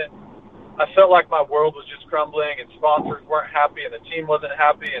something, I felt like my world was just crumbling and sponsors weren't happy and the team wasn't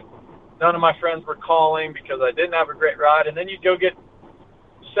happy. And none of my friends were calling because I didn't have a great ride. And then you go get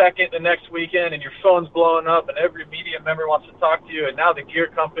second the next weekend and your phone's blowing up and every media member wants to talk to you. And now the gear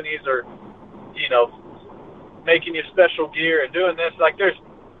companies are, making you special gear and doing this. Like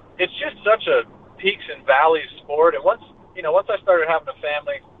it's just such a peaks and valleys sport. And once I started having a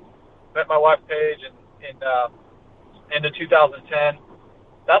family, met my wife Paige into 2010,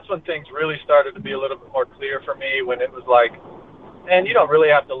 that's when things really started to be a little bit more clear for me, when it was like, and you don't really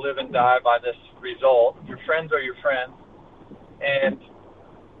have to live and die by this result. Your friends are your friends. And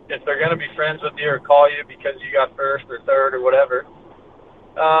if they're going to be friends with you or call you because you got first or third or whatever,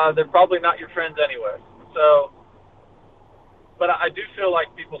 they're probably not your friends anyway. So, but I do feel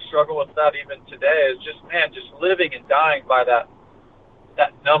like people struggle with that even today, is just living and dying by that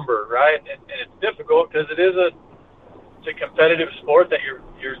number, right? And it's difficult because it's a competitive sport that you're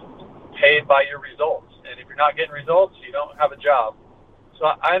paid by your results. And if you're not getting results, you don't have a job. So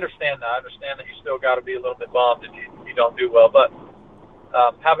I understand that. I understand that you still got to be a little bit bummed if you don't do well. But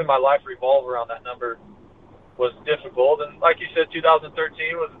having my life revolve around that number was difficult. And like you said, 2013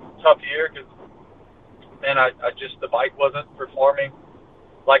 was a tough year because, man, the bike wasn't performing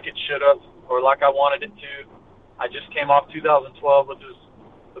like it should have or like I wanted it to. I just came off 2012, which was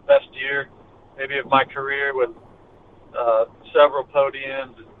the best year maybe of my career, with several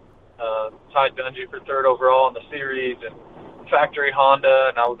podiums, tied Dungy for third overall in the series, and factory Honda,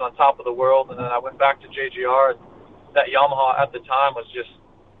 and I was on top of the world. And then I went back to JGR, and that Yamaha at the time was just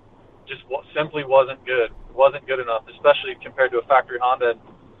simply wasn't good. It wasn't good enough, especially compared to a factory Honda.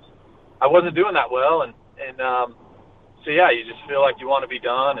 I wasn't doing that well, and so yeah, you just feel like you want to be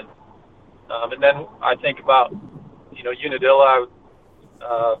done. And then I think about, Unadilla.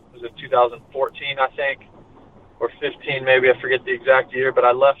 Was it 2014, I think, or 15 maybe, I forget the exact year, but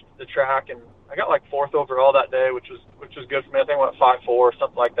I left the track and I got like fourth overall that day, which was good for me. I think I went 5-4 or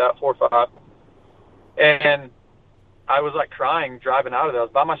something like that, 4-5. And I was like crying driving out of there. I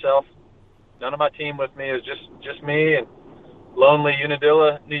was by myself, none of my team with me. It was just me and lonely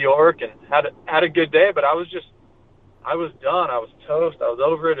Unadilla, New York, and had a good day, but I was done. I was toast. I was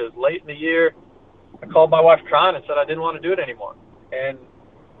over it. It was late in the year. I called my wife crying and said I didn't want to do it anymore. And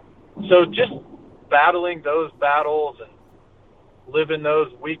so just battling those battles and living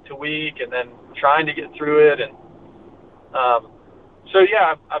those week to week and then trying to get through it. And so,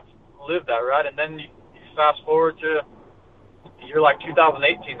 yeah, I've lived that, right? And then you fast forward to a year like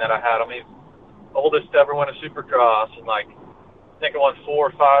 2018 that I had. I mean, oldest to ever win a Supercross, and like I think I won 4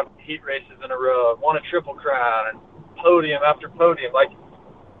 or 5 heat races in a row, won a Triple Crown, and podium after podium. Like,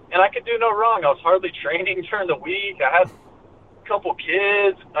 and I could do no wrong. I was hardly training during the week. I had a couple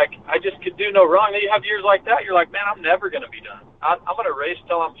kids. Like, I just could do no wrong. Then you have years like that, you're like, man, I'm never going to be done. I'm going to race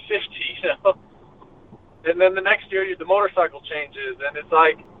till I'm 50, And then the next year, the motorcycle changes, and it's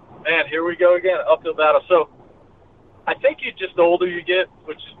like, man, here we go again, uphill battle. So I think the older you get,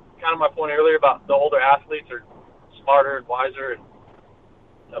 which is kind of my point earlier about the older athletes are smarter and wiser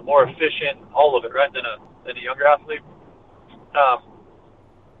and more efficient, all of it, right, than a younger athlete.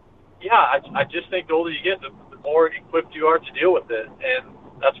 I just think the older you get, the more equipped you are to deal with it. And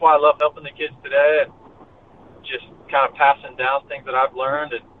that's why I love helping the kids today and just kind of passing down things that I've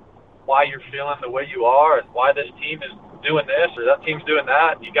learned and why you're feeling the way you are and why this team is doing this or that team's doing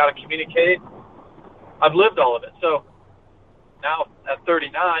that. You got to communicate. I've lived all of it. So now at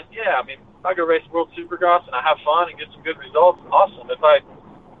 39, I mean, if I go race World Supercross and I have fun and get some good results, awesome. If I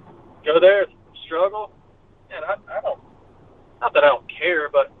go there, struggle, man, I don't, not that I don't care,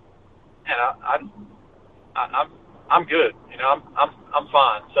 but man, I'm good. I'm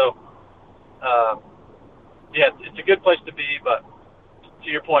fine. So, it's a good place to be, but to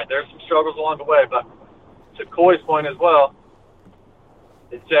your point, there's some struggles along the way, but to Coy's point as well,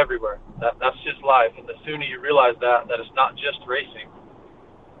 it's everywhere. That's just life. And the sooner you realize that it's not just racing,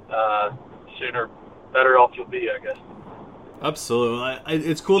 sooner better off you'll be, I guess. Absolutely.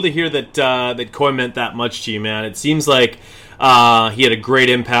 It's cool to hear that Coy meant that much to you, man. It seems like he had a great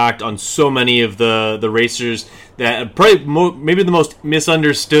impact on so many of the racers that probably maybe the most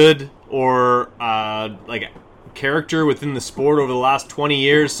misunderstood or character within the sport over the last 20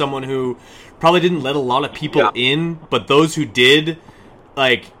 years. Someone who probably didn't let a lot of people in, but those who did,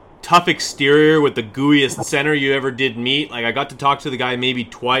 like, tough exterior with the gooeyest center you ever did meet. Like, I got to talk to the guy maybe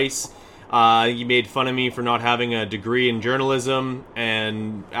twice. He made fun of me for not having a degree in journalism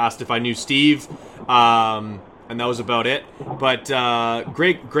and asked if I knew Steve, and that was about it. But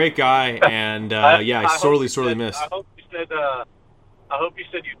great guy, and I sorely miss. I hope you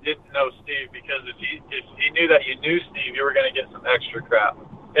said you didn't know Steve, because if he knew that you knew Steve, you were going to get some extra crap.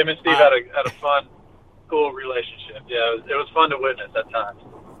 Him and Steve had a fun, cool relationship. Yeah, it was fun to witness at times.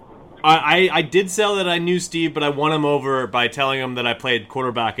 I did sell that I knew Steve, but I won him over by telling him that I played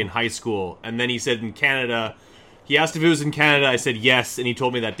quarterback in high school. And then he said in Canada, he asked if it was in Canada. I said yes, and he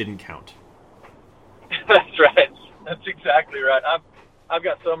told me that didn't count. That's right. That's exactly right. I've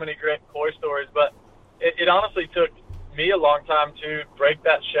got so many great Coy stories, but it honestly took me a long time to break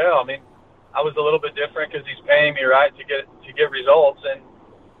that shell. I mean, I was a little bit different because he's paying me, right, to get results.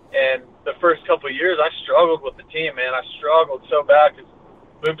 And the first couple of years, I struggled with the team, man. I struggled so bad because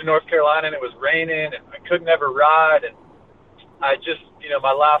moved to North Carolina and it was raining and I couldn't ever ride. And I just,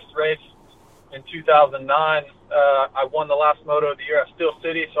 my last race in 2009, I won the last moto of the year at Steel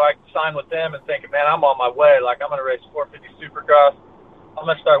City. So I signed with them and thinking, man, I'm on my way. Like, I'm going to race 450 Supercross. I'm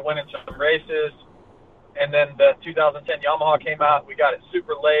going to start winning some races. And then the 2010 Yamaha came out. We got it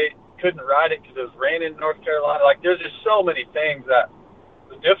super late. Couldn't ride it because it was raining in North Carolina. Like, there's just so many things that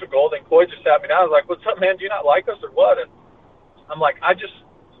was difficult. And Coy just sat me down. I was like, what's up, man? Do you not like us or what? And I'm like, I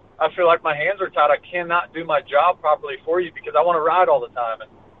feel like my hands are tied. I cannot do my job properly for you because I want to ride all the time. And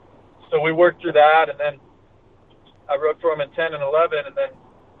so we worked through that, and then I rode for him in 10 and 11, and then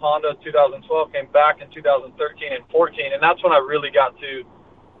Honda 2012 came back in 2013 and 14, and that's when I really got to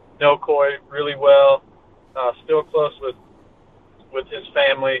know Coy really well, still close with his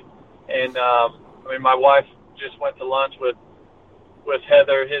family. And, my wife just went to lunch with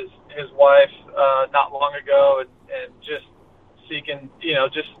Heather, his wife, not long ago, and just seeking,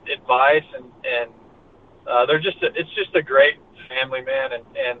 just advice, and it's just a great family, man,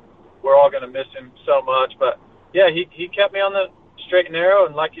 and we're all going to miss him so much. But yeah, he kept me on the straight and narrow,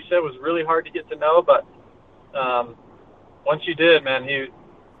 and like you said, it was really hard to get to know, but once you did, man,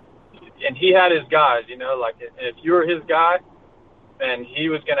 he had his guys, like if you were his guy, then he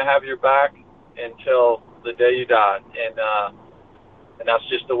was going to have your back until the day you died, and that's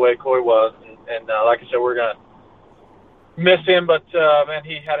just the way Coy was, and like I said, we're going to miss him, but man,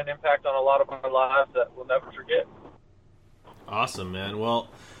 he had an impact on a lot of our lives that we'll never forget. Awesome, man. Well,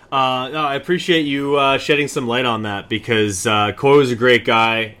 no, I appreciate you shedding some light on that, because Coy was a great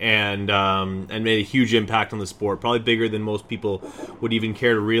guy and made a huge impact on the sport, probably bigger than most people would even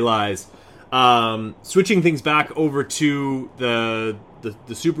care to realize. Switching things back over to the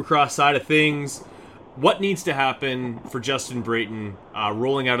Supercross side of things, what needs to happen for Justin Brayton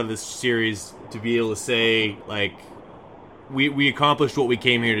rolling out of this series to be able to say, like, we accomplished what we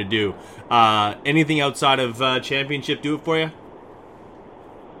came here to do? Anything outside of championship do it for you?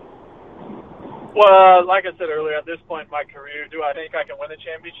 Well, like I said earlier, at this point in my career, do I think I can win the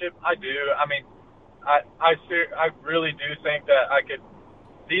championship? I do. I mean, I really do think that I could.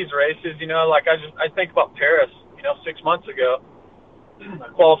 These races, I think about Paris. 6 months ago, I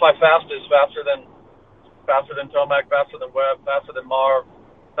qualified fastest, faster than Tomac, faster than Webb, faster than Marv,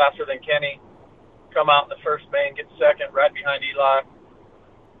 faster than Kenny. Come out in the first main, get second, right behind Eli.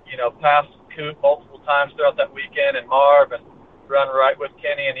 Passed Coop multiple times throughout that weekend, and Marv, and run right with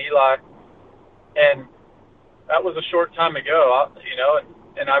Kenny and Eli. And that was a short time ago,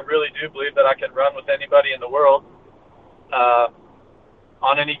 and I really do believe that I could run with anybody in the world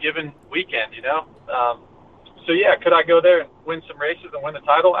on any given weekend, So, yeah, could I go there and win some races and win the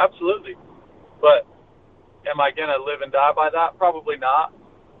title? Absolutely. But am I going to live and die by that? Probably not.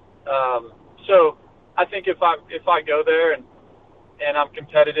 So I think if I go there and I'm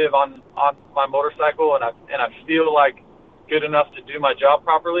competitive on my motorcycle and I feel like good enough to do my job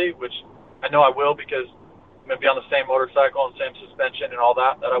properly, which I know I will because I'm going to be on the same motorcycle and same suspension and all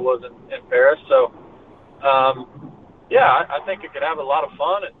that I was in Paris. So, I think I could have a lot of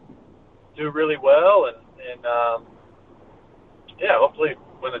fun and do really well and hopefully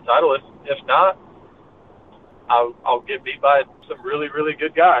win the title. If not, I'll get beat by some really, really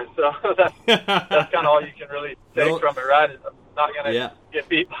good guys. So that's kind of all you can really take from it, right? I'm not going to get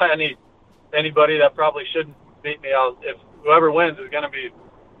beat by anybody that probably shouldn't beat me. If whoever wins is going to be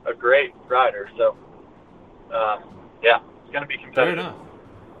a great rider. So, it's going to be competitive. Fair enough.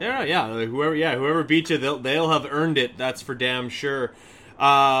 Whoever beats you, they'll have earned it. That's for damn sure.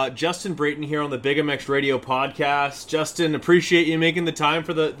 Justin Brayton here on the Big MX Radio podcast. Justin, appreciate you making the time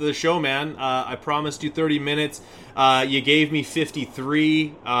for the show, man. I promised you 30 minutes. You gave me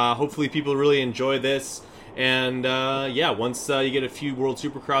 53. Hopefully people really enjoy this. And, once you get a few World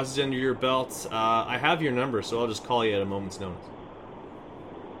Supercrosses under your belt, I have your number, so I'll just call you at a moment's notice.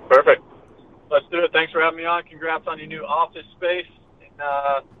 Perfect. Let's do it. Thanks for having me on. Congrats on your new office space.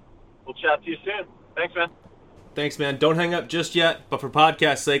 And we'll chat to you soon. Thanks, man. Thanks, man. Don't hang up just yet, but for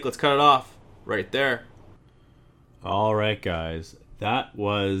podcast sake, let's cut it off right there. All right, guys. That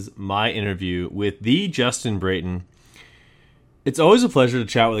was my interview with the Justin Brayton. It's always a pleasure to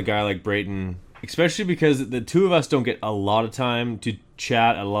chat with a guy like Brayton, especially because the two of us don't get a lot of time to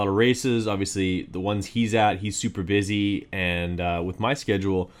chat at a lot of races. Obviously, the ones he's at, he's super busy, and with my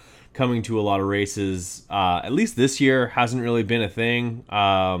schedule coming to a lot of races, at least this year, hasn't really been a thing.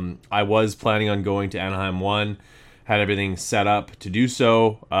 I was planning on going to Anaheim 1, had everything set up to do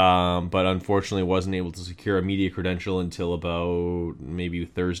so, but unfortunately wasn't able to secure a media credential until about maybe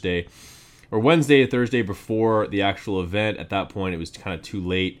Thursday or Wednesday or Thursday before the actual event. At that point, it was kind of too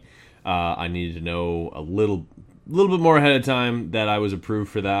late. I needed to know a little bit more ahead of time that I was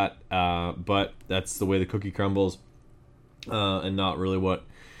approved for that, but that's the way the cookie crumbles, and not really what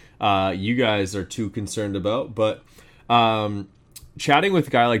you guys are too concerned about. But chatting with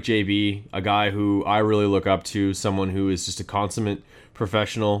a guy like JB, a guy who I really look up to, someone who is just a consummate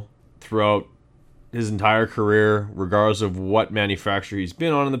professional throughout his entire career, regardless of what manufacturer he's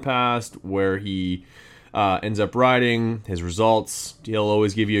been on in the past, where he ends up riding, his results, he'll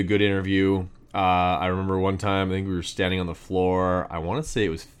always give you a good interview. I remember one time, I think we were standing on the floor, I want to say it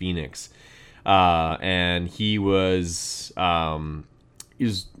was Phoenix, and he was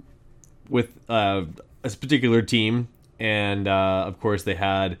with a particular team, and of course they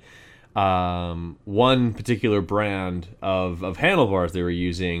had one particular brand of handlebars they were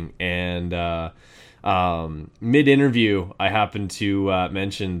using, and mid-interview I happened to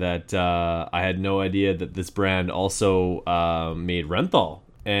mention that I had no idea that this brand also made Renthal,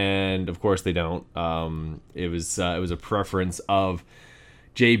 and of course they don't. It was a preference of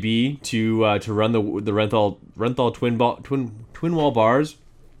JB to run the Renthal twin wall bars,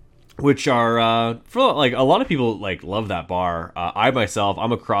 which are for like a lot of people like love that bar. I myself,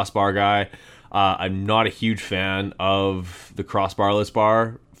 I'm a crossbar guy. I'm not a huge fan of the crossbarless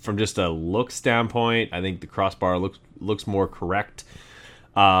bar from just a look standpoint. I think the crossbar looks more correct.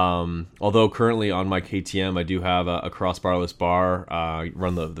 Although currently on my KTM I do have a crossbarless bar.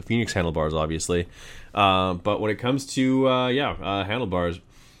 Run the Phoenix handlebars obviously. But when it comes to handlebars,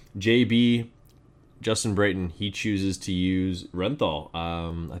 JB Justin Brayton, he chooses to use Renthal.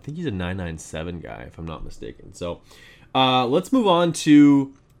 I think he's a 997 guy, if I'm not mistaken. So let's move on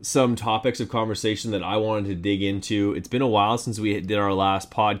to some topics of conversation that I wanted to dig into. It's been a while since we did our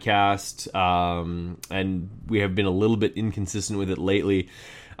last podcast, and we have been a little bit inconsistent with it lately,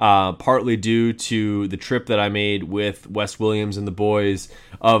 partly due to the trip that I made with Wes Williams and the boys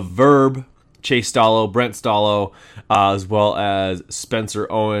of Verb, Chase Stallo, Brent Stallo, as well as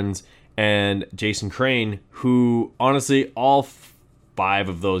Spencer Owens and Jason Crane, who honestly all 5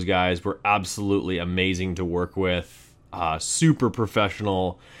 of those guys were absolutely amazing to work with. Super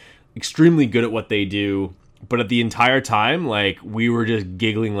professional, extremely good at what they do, but at the entire time, like, we were just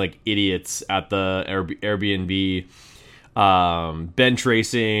giggling like idiots at the Airbnb, bench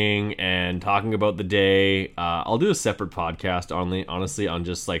racing and talking about the day. I'll do a separate podcast honestly on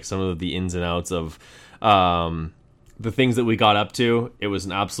just like some of the ins and outs of the things that we got up to. It was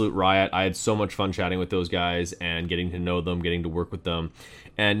an absolute riot. I had so much fun chatting with those guys and getting to know them, getting to work with them.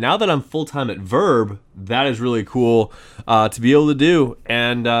 And now that I'm full-time at Verb, that is really cool to be able to do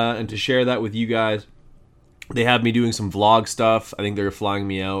and to share that with you guys. They have me doing some vlog stuff. I think they're flying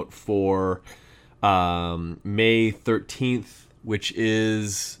me out for May 13th, which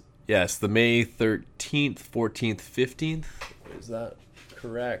is, yes, the May 13th, 14th, 15th. Is that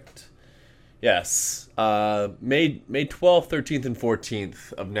correct? Yes, May 12th, 13th, and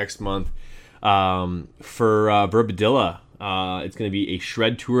 14th of next month for Verbadilla. It's going to be a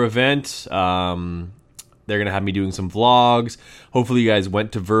shred tour event. They're going to have me doing some vlogs. Hopefully you guys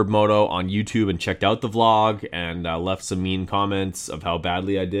went to Verb Moto on YouTube and checked out the vlog and left some mean comments of how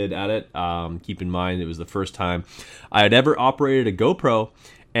badly I did at it. Keep in mind, it was the first time I had ever operated a GoPro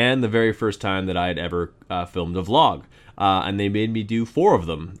and the very first time that I had ever filmed a vlog. And they made me do 4 of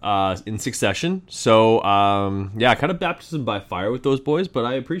them in succession. So, kind of baptism by fire with those boys, but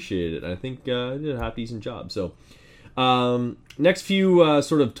I appreciate it. I think I did a half-decent job. So, next few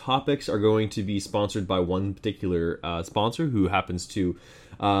sort of topics are going to be sponsored by one particular sponsor who happens to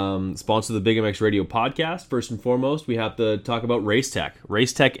sponsor the Big MX Radio podcast. First and foremost, we have to talk about Racetech.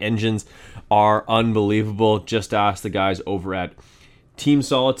 Racetech engines are unbelievable. Just ask the guys over at Team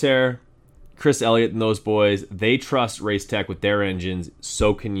Solitaire, Chris Elliott and those boys. They trust Racetech with their engines,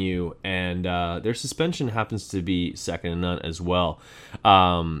 so can you, and their suspension happens to be second to none as well.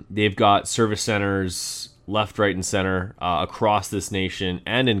 They've got service centers left, right, and center across this nation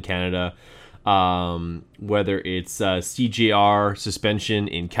and in Canada, whether it's CJR suspension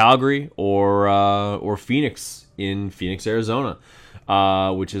in Calgary or Phoenix in Phoenix, Arizona,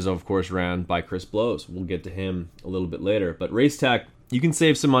 which is of course ran by Chris Blows. We'll get to him a little bit later, but Racetech, you can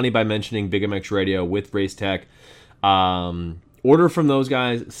save some money by mentioning Big MX Radio with Racetech. Order from those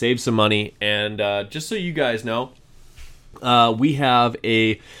guys, save some money, and just so you guys know, we have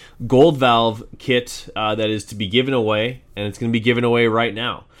a gold valve kit that is to be given away, and it's going to be given away right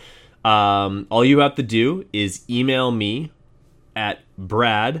now. All you have to do is email me at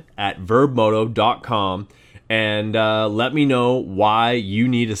brad@verbmoto.com and let me know why you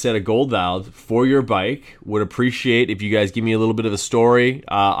need a set of gold valves for your bike. Would appreciate if you guys give me a little bit of a story.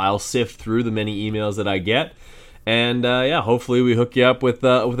 I'll sift through the many emails that I get. And hopefully we hook you up with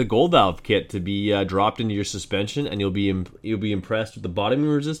a gold valve kit to be dropped into your suspension, and you'll be impressed with the bottoming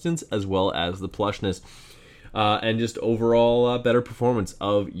resistance as well as the plushness and just overall better performance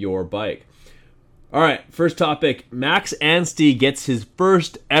of your bike. All right, first topic: Max Anstey gets his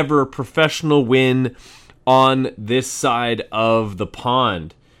first ever professional win on this side of the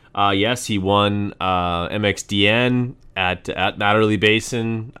pond. Yes, he won MXDN at Matterley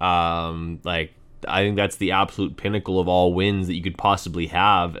Basin. I think that's the absolute pinnacle of all wins that you could possibly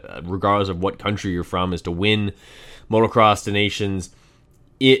have, regardless of what country you're from, is to win Motocross the Nations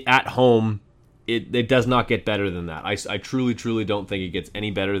at home. It does not get better than that. I truly, truly don't think it gets any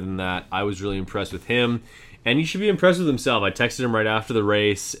better than that. I was really impressed with him, and he should be impressed with himself. I texted him right after the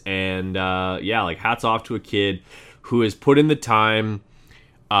race, and hats off to a kid who has put in the time,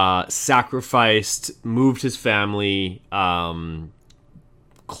 sacrificed, moved his family,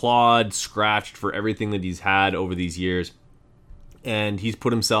 clawed, scratched for everything that he's had over these years, and he's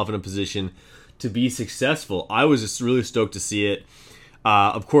put himself in a position to be successful. I was just really stoked to see it.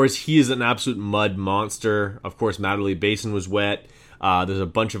 Of course, he is an absolute mud monster. Of course, Matterley Basin was wet. There's a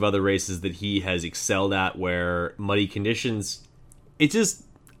bunch of other races that he has excelled at where muddy conditions, it's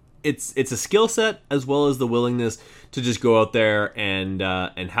a skill set as well as the willingness to just go out there and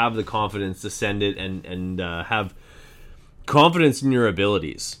have the confidence to send it and have confidence in your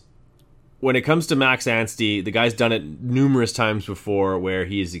abilities. When it comes to Max Anstey, the guy's done it numerous times before where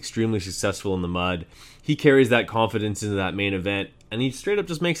he is extremely successful in the mud. He carries that confidence into that main event, and he straight up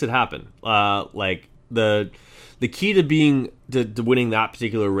just makes it happen. The key to winning that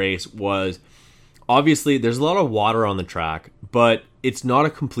particular race was, obviously there's a lot of water on the track, but it's not a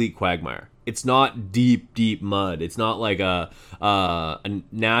complete quagmire. It's not deep mud. It's not like a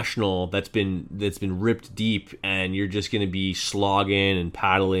national that's been ripped deep, and you're just going to be slogging and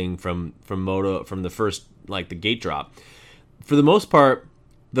paddling from the first, like, the gate drop. For the most part,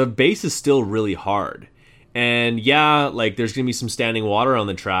 the base is still really hard, and there's going to be some standing water on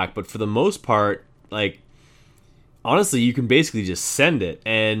the track, but for the most part, honestly, you can basically just send it,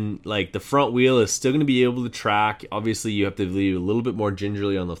 and the front wheel is still going to be able to track. Obviously, you have to leave a little bit more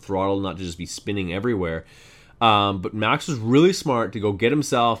gingerly on the throttle, not to just be spinning everywhere. But Max was really smart to go get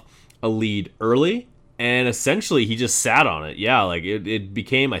himself a lead early, and essentially he just sat on it. It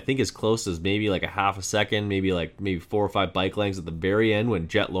became, I think, as close as maybe a half a second, maybe 4 or 5 bike lengths at the very end when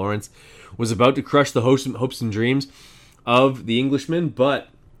Jet Lawrence was about to crush the hopes and dreams of the Englishman, but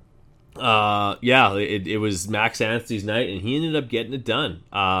it was Max Anstey's night, and he ended up getting it done.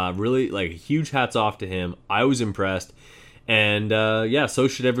 Really, huge hats off to him. I was impressed, and so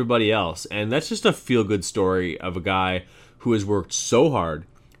should everybody else. And that's just a feel-good story of a guy who has worked so hard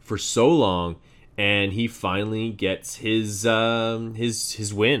for so long, and he finally gets his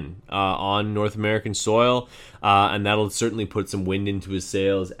win on North American soil, and that'll certainly put some wind into his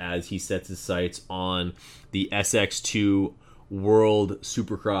sails as he sets his sights on the SX2 World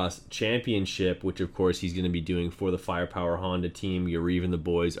Supercross Championship, which of course he's going to be doing for the Firepower Honda team. Yariv and the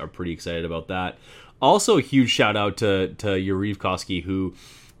boys are pretty excited about that. Also, a huge shout out to Yariv Koski, who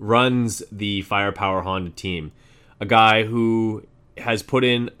runs the Firepower Honda team. A guy who has put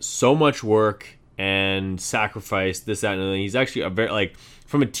in so much work and sacrificed this, that, and other. He's actually a very,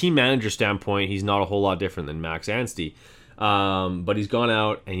 from a team manager standpoint, he's not a whole lot different than Max Anstey. But he's gone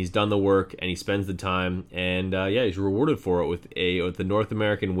out and he's done the work and he spends the time, and he's rewarded for it with the North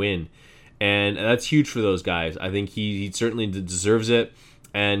American win, and that's huge for those guys. I think he certainly deserves it,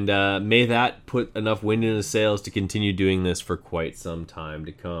 and may that put enough wind in his sails to continue doing this for quite some time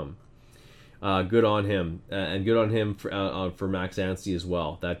to come. Good on him, and good on him for Max Anstey as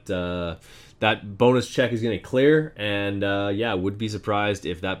well. That bonus check is going to clear, and would be surprised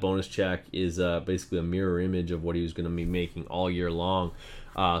if that bonus check is basically a mirror image of what he was going to be making all year long.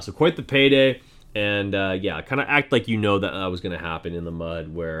 So quite the payday, and kind of act like you know that was going to happen in the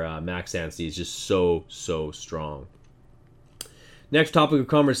mud, where Max Anstey is just so strong. Next topic of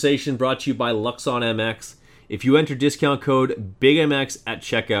conversation brought to you by Luxon MX. If you enter discount code BIGMX at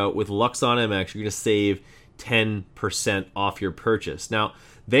checkout with Luxon MX, you're going to save 10% off your purchase. Now,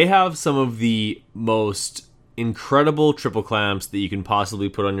 they have some of the most incredible triple clamps that you can possibly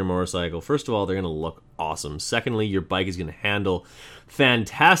put on your motorcycle. First of all, they're going to look awesome. Secondly, your bike is going to handle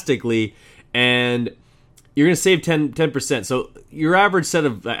fantastically. And you're going to save 10%. So your average set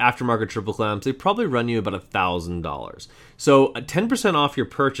of aftermarket triple clamps, they probably run you about $1,000. So 10% off your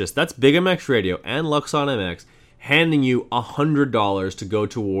purchase, that's Big MX Radio and Luxon MX handing you $100 to go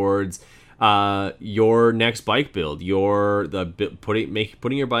towards your next bike build.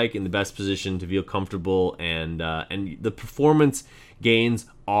 Putting your bike in the best position to feel comfortable, and the performance gains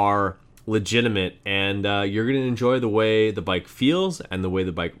are legitimate, and you're going to enjoy the way the bike feels and the way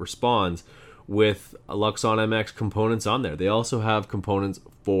the bike responds with Luxon MX components on there. They also have components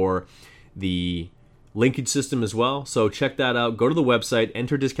for the linkage system as well, so check that out. Go to the website,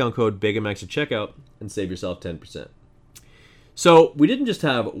 enter discount code BIGMX at checkout, and save yourself 10%. So we didn't just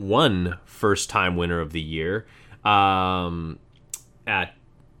have one first-time winner of the year at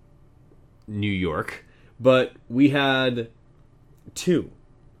New York, but we had two.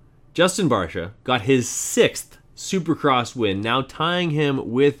 Justin Barcia got his 6th Supercross win, now tying him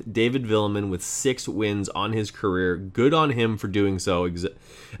with David Villeman with 6 wins on his career. Good on him for doing so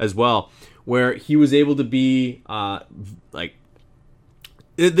as well, where he was able to be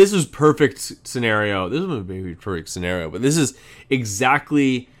this is perfect scenario. This is maybe a perfect scenario, but this is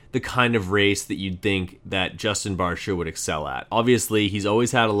exactly the kind of race that you'd think that Justin Barcia would excel at. Obviously, he's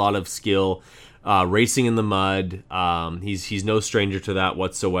always had a lot of skill racing in the mud. He's no stranger to that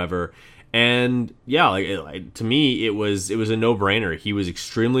whatsoever. And yeah, to me, it was a no-brainer. He was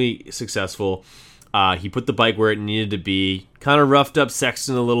extremely successful. He put the bike where it needed to be. Kind of roughed up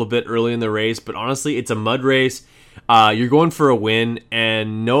Sexton a little bit early in the race, but honestly, it's a mud race. You're going for a win,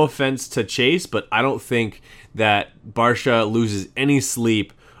 and no offense to Chase, but I don't think that Barcia loses any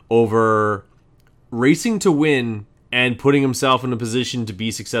sleep over racing to win and putting himself in a position to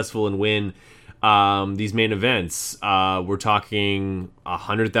be successful and win these main events. We're talking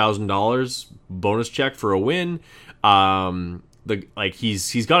 $100,000 bonus check for a win.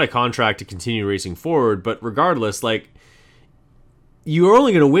 He's got a contract to continue racing forward, but regardless, you're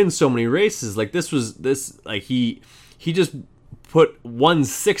only going to win so many races. He just put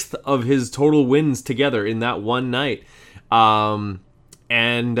 1/6 of his total wins together in that one night. I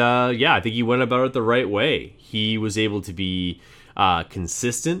think he went about it the right way. He was able to be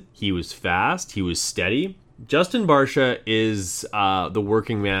consistent. He was fast. He was steady. Justin Barcia is the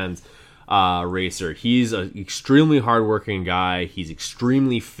working man's racer. He's an extremely hardworking guy. He's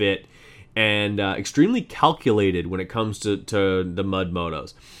extremely fit and extremely calculated when it comes to the mud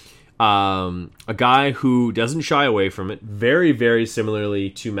motos. A guy who doesn't shy away from it, very, very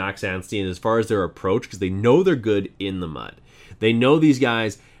similarly to Max Anstey as far as their approach, because they know they're good in the mud. They know these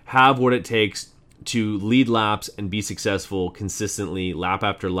guys have what it takes to lead laps and be successful consistently, lap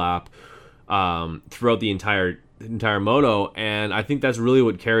after lap, throughout the entire moto. And I think that's really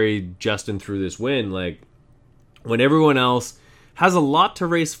what carried Justin through this win. When everyone else has a lot to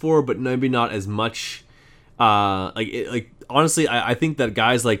race for, but maybe not as much. Honestly, I think that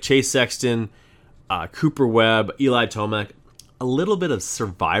guys like Chase Sexton, Cooper Webb, Eli Tomac, a little bit of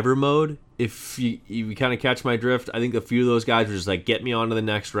survivor mode. If you kind of catch my drift, I think a few of those guys were just get me on to the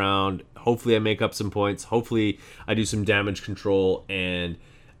next round. Hopefully I make up some points. Hopefully I do some damage control and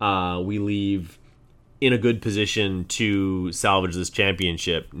we leave in a good position to salvage this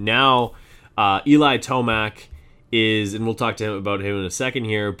championship. Now, Eli Tomac and we'll talk to him about him in a second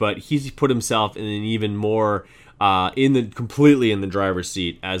here, but he's put himself in an even more completely in the driver's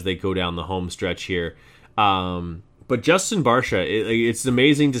seat as they go down the home stretch here. But Justin Barcia, it's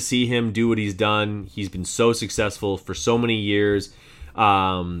amazing to see him do what he's done. He's been so successful for so many years.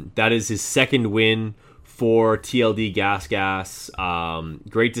 That is his second win for TLD Gas.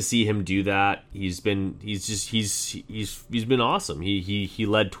 Great to see him do that. He's been awesome. He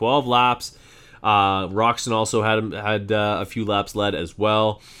led 12 laps. Roxon also had a few laps led as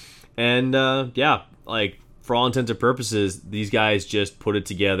well. And for all intents and purposes, these guys just put it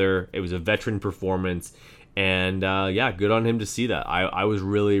together. It was a veteran performance. And good on him to see that. I was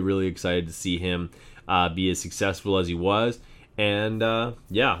really, really excited to see him be as successful as he was. And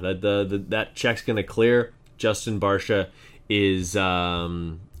that check's going to clear. Justin Barcia is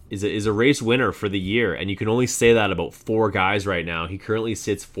a race winner for the year, and you can only say that about 4 guys right now. He currently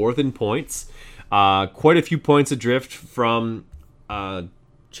sits 4th in points, quite a few points adrift from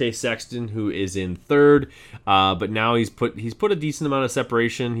Chase Sexton, who is in 3rd, but now he's put a decent amount of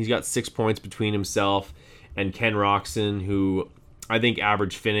separation. He's got 6 points between himself and Ken Roxon, who I think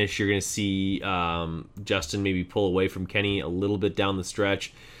average finish, you're going to see Justin maybe pull away from Kenny a little bit down the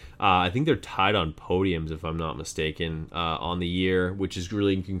stretch. I think they're tied on podiums, if I'm not mistaken, on the year, which is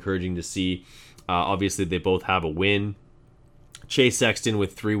really encouraging to see. Obviously, they both have a win. Chase Sexton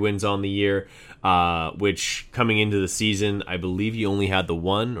with 3 wins on the year, which coming into the season, I believe he only had the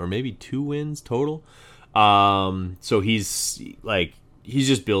 1 or maybe 2 wins total. So he's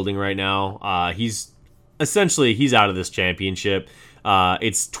just building right now. He's out of this championship.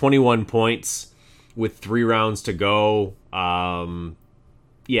 It's 21 points with 3 rounds to go.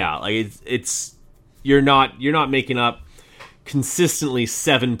 It's you're not making up consistently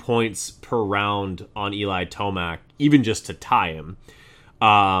 7 points per round on Eli Tomac, even just to tie him.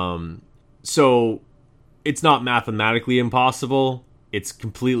 So it's not mathematically impossible. It's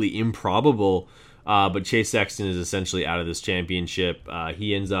completely improbable. But Chase Sexton is essentially out of this championship.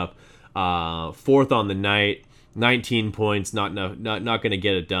 He ends up 4th on the night, 19 points, not going to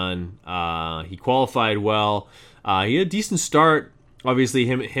get it done. He qualified well. He had a decent start. Obviously,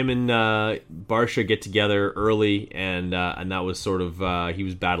 him and Barsha get together early, and that was sort of he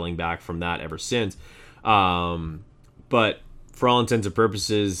was battling back from that ever since. But for all intents and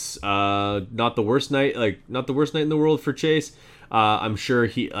purposes, not the worst night in the world for Chase. I'm sure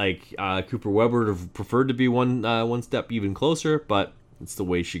Cooper Webb would have preferred to be one step even closer, but it's the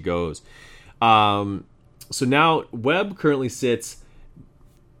way she goes. So now Webb currently sits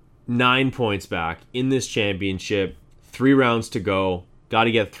 9 points back in this championship. 3 rounds to go. Got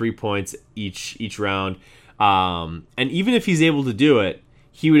to get 3 points each round. And even if he's able to do it,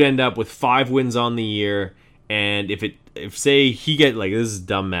 he would end up with 5 wins on the year. And if say he get, this is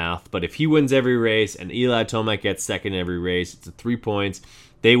dumb math, but if he wins every race and Eli Tomac gets second every race, it's 3 points.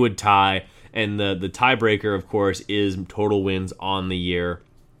 They would tie. And the tiebreaker, of course, is total wins on the year.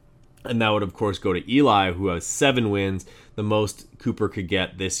 And that would, of course, go to Eli, who has 7 wins. The most Cooper could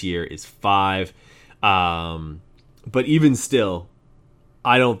get this year is 5. But even still,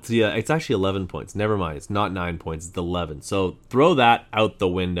 I don't see it's actually 11 points. Never mind. It's not 9 points. It's 11. So throw that out the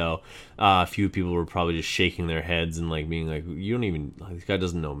window. A few people were probably just shaking their heads and being like, you don't even, this guy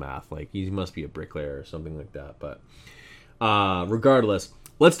doesn't know math. He must be a bricklayer or something like that. But regardless,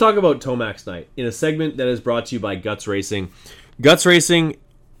 let's talk about Tomac's night in a segment that is brought to you by Guts Racing. Guts Racing,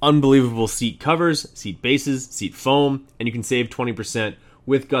 unbelievable seat covers, seat bases, seat foam, and you can save 20%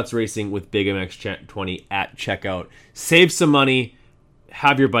 with Guts Racing with Big MX 20 at checkout. Save some money.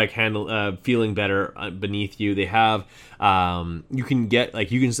 Have your bike feeling better beneath you. They have you can get I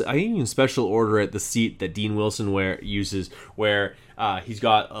think you can special order it the seat that Dean Wilson uses where he's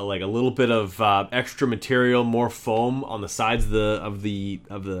got a little bit of extra material, more foam on the sides of the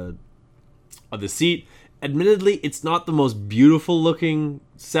seat. Admittedly, it's not the most beautiful looking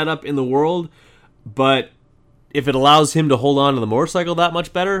setup in the world, but if it allows him to hold on to the motorcycle that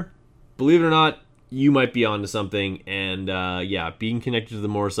much better, believe it or not, you might be onto something. And being connected to the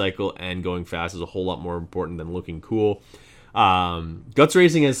motorcycle and going fast is a whole lot more important than looking cool. Guts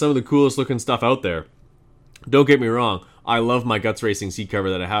Racing has some of the coolest looking stuff out there. Don't get me wrong, I love my Guts Racing seat cover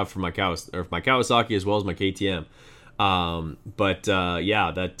that I have for my Kawasaki as well as my KTM.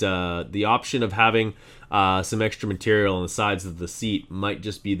 The option of having some extra material on the sides of the seat might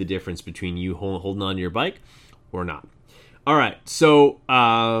just be the difference between you holding on to your bike or not. All right, so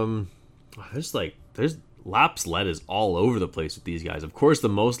there's laps led is all over the place with these guys. Of course, the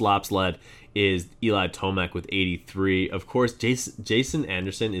most laps led is Eli Tomac with 83. Of course, Jason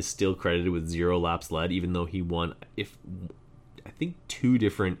Anderson is still credited with 0 laps led, even though he won, I think 2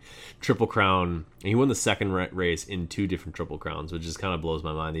 different Triple Crown. And he won the second race in 2 different Triple Crowns, which just kind of blows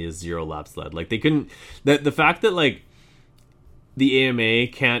my mind. He has 0 laps led. They couldn't. The fact that the AMA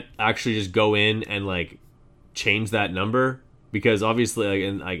can't actually just go in and change that number, because obviously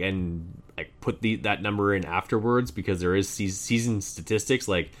and put that number in afterwards, because there is season statistics.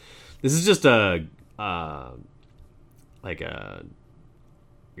 This is just an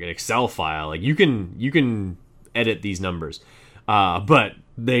Excel file. You can edit these numbers, but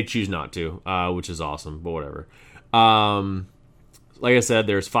they choose not to, which is awesome. But whatever. Like I said,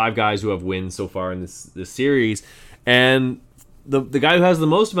 there's 5 guys who have wins so far in this series, and the guy who has the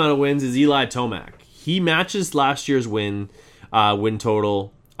most amount of wins is Eli Tomac. He matches last year's win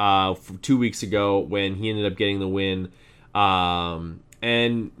total from 2 weeks ago when he ended up getting the win,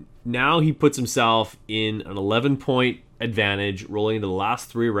 and now he puts himself in an 11-point advantage rolling into the last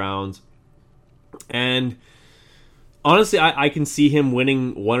 3 rounds. And honestly, I can see him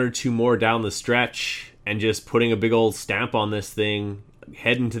winning 1 or 2 more down the stretch and just putting a big old stamp on this thing,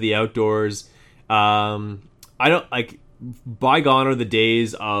 heading to the outdoors. I don't bygone are the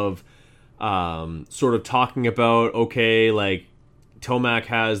days of sort of talking about, Tomac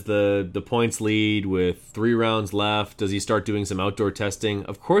has the points lead with 3 rounds left. Does he start doing some outdoor testing?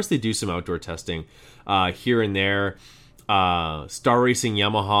 Of course they do some outdoor testing here and there. Star Racing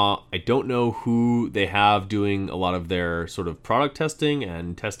Yamaha, I don't know who they have doing a lot of their sort of product testing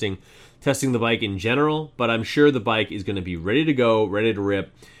and testing the bike in general, but I'm sure the bike is going to be ready to go, ready to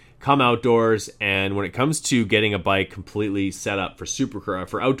rip. come outdoors. And when it comes to getting a bike completely set up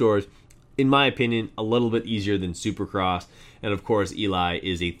for outdoors, in my opinion, a little bit easier than Supercross. And of course, Eli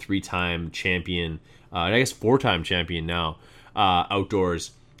is a 3-time champion, I guess 4-time champion now,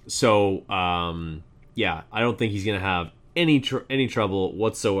 outdoors. So, yeah, I don't think he's going to have any trouble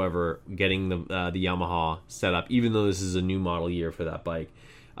whatsoever getting the Yamaha set up, even though this is a new model year for that bike.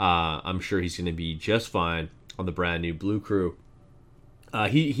 I'm sure he's going to be just fine on the brand new Blue Crew.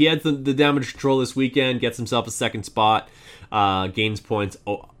 He had the damage control this weekend, gets himself a second spot, gains points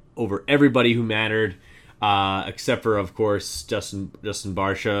over everybody who mattered, except for, of course, Justin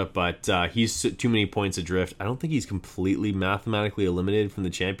Barsha, but he's too many points adrift. I don't think he's completely mathematically eliminated from the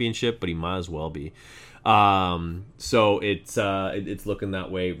championship, but he might as well be. So it's looking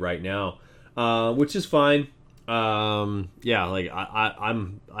that way right now, which is fine. Yeah, like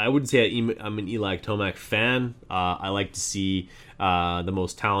I wouldn't say I'm an Eli Tomac fan. I like to see the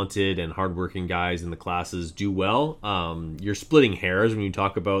most talented and hardworking guys in the classes do well. You're splitting hairs when you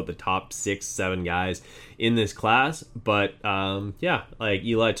talk about the top 6-7 guys in this class, but yeah, like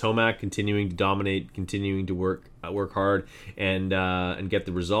Eli Tomac continuing to dominate, continuing to work hard and get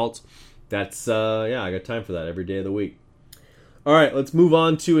the results. That's yeah, I got time for that every day of the week. All right, let's move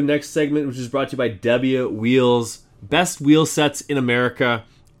on to a next segment, which is brought to you by W Wheels. Best wheel sets in America,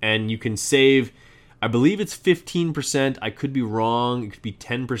 and you can save, I believe it's 15%. I could be wrong. It could be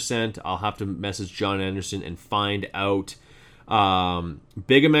 10%. I'll have to message John Anderson and find out.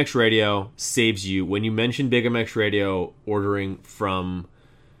 Big MX Radio saves you. When you mention Big MX Radio, ordering from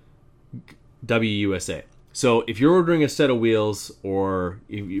WUSA. So if you're ordering a set of wheels, or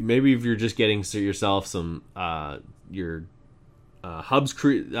maybe if you're just getting yourself some your hubs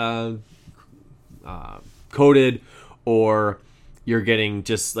coated, or you're getting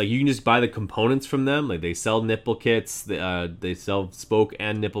just like, you can just buy the components from them. Like, they sell nipple kits, they sell spoke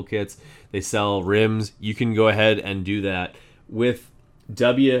and nipple kits, they sell rims. You can go ahead and do that with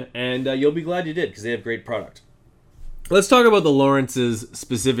W, and you'll be glad you did, because they have great product. Let's talk about the Lawrences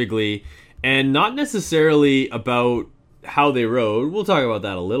specifically, and not necessarily about how they rode. We'll talk about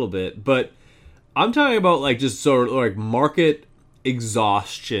that a little bit, but I'm talking about like just sort of like market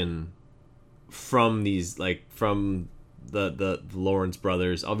exhaustion from these, like from the Lawrence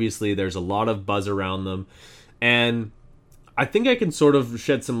brothers. Obviously, there's a lot of buzz around them, and I think I can sort of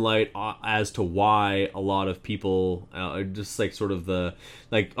shed some light as to why a lot of people are just like sort of the,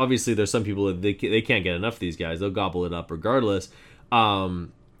 like, obviously there's some people that they can't get enough of these guys. They'll gobble it up regardless.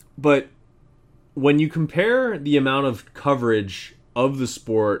 But when you compare the amount of coverage of the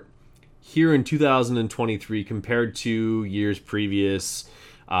sport here in 2023 compared to years previous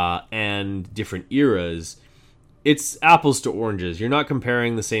and different eras, it's apples to oranges. You're not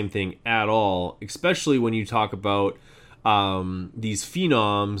comparing the same thing at all, especially when you talk about these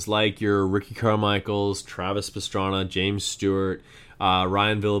phenoms like your Ricky Carmichaels, Travis Pastrana, James Stewart,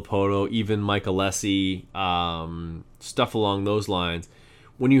 Ryan Villapoto, even Mike Alessi, stuff along those lines.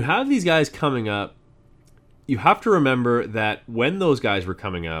 When you have these guys coming up, you have to remember that when those guys were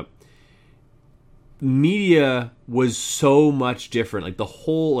coming up, media was so much different. Like the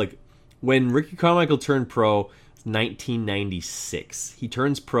whole, like when Ricky Carmichael turned pro, 1996. He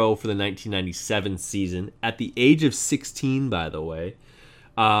turns pro for the 1997 season at the age of 16, by the way,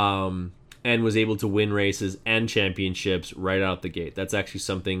 and was able to win races and championships right out the gate. That's actually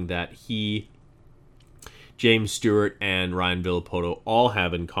something that James Stewart and Ryan Villapoto all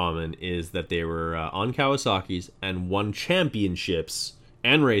have in common, is that they were on Kawasaki's and won championships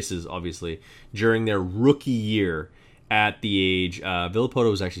and races, obviously, during their rookie year at the age...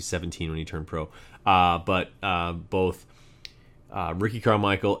 Villapoto was actually 17 when he turned pro. But both Ricky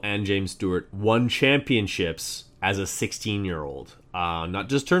Carmichael and James Stewart won championships as a 16-year-old. Not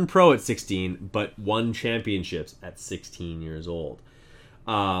just turned pro at 16, but won championships at 16 years old.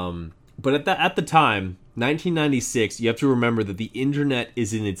 But at the time, 1996, you have to remember that the internet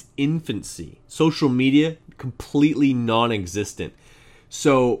is in its infancy. Social media, completely non-existent.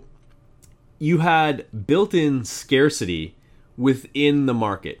 So you had built-in scarcity within the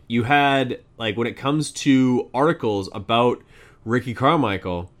market. You had, like, when it comes to articles about Ricky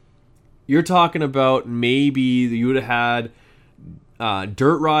Carmichael, you're talking about maybe you would have had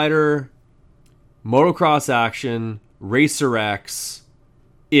Dirt Rider, Motocross Action, Racer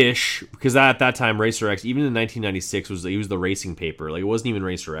X-ish, because at that time Racer X, even in 1996, was the racing paper. Like, it wasn't even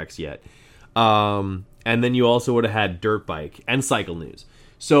Racer X yet. And then you also would have had Dirt Bike and Cycle News.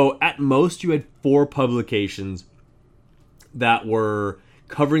 So at most you had 4 publications that were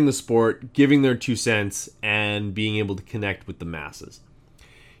covering the sport, giving their 2 cents, and being able to connect with the masses.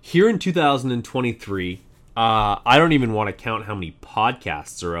 Here in 2023, I don't even want to count how many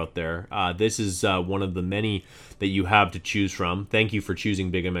podcasts are out there. This is one of the many that you have to choose from. Thank you for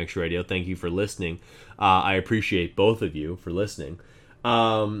choosing Big MX Radio. Thank you for listening. I appreciate both of you for listening.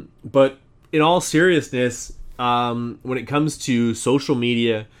 But in all seriousness, when it comes to social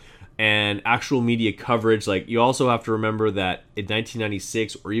media and actual media coverage, like, you also have to remember that in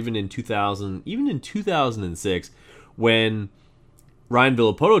 1996 or even in 2006, when Ryan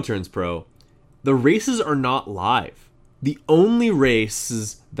Villopoto turns pro, the races are not live. The only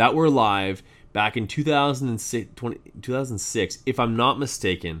races that were live back in 2006, if I'm not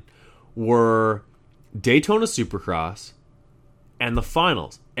mistaken, were Daytona Supercross and the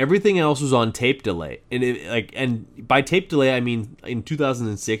finals. Everything else was on tape delay, and by tape delay I mean in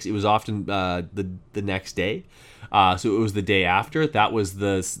 2006 it was often the next day, so it was the day after. That was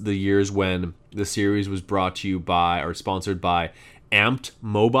the years when the series was brought to you by or sponsored by Amped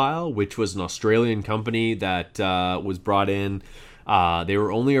Mobile, which was an Australian company that was brought in. They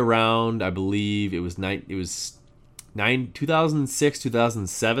were only around, I believe, it was 2006,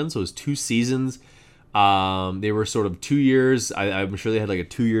 2007, so it was 2 seasons. They were sort of 2 years. I'm sure they had like a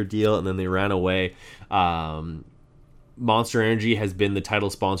 2-year deal, and then they ran away. Monster Energy has been the title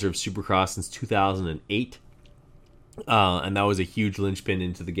sponsor of Supercross since 2008. And that was a huge linchpin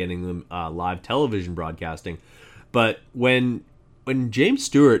into the getting them live television broadcasting. But when James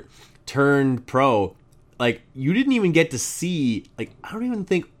Stewart turned pro, like, you didn't even get to see, like, I don't even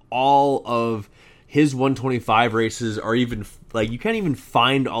think all of his 125 races are even, like, you can't even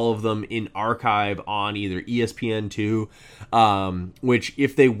find all of them in archive on either ESPN2, which,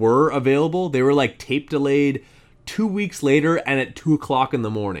 if they were available, they were like tape delayed 2 weeks later and at 2 o'clock in the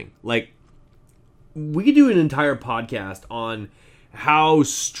morning. Like, we could do an entire podcast on how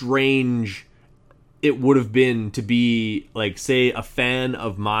strange it would have been to be, like, say, a fan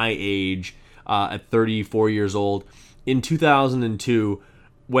of my age at 34 years old in 2002,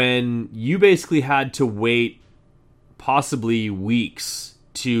 when you basically had to wait possibly weeks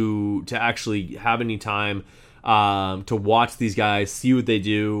to actually have any time to watch these guys, see what they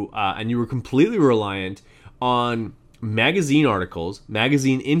do, and you were completely reliant on magazine articles,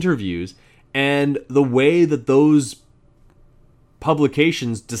 magazine interviews, and the way that those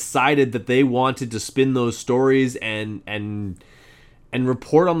publications decided that they wanted to spin those stories and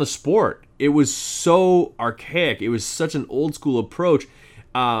report on the sport. It was so archaic. It was such an old school approach.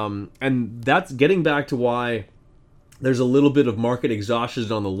 And that's getting back to why there's a little bit of market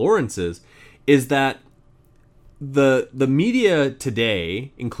exhaustion on the Lawrences, is that the media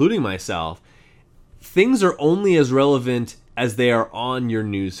today, including myself, things are only as relevant as they are on your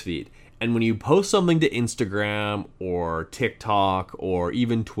newsfeed. And when you post something to Instagram or TikTok or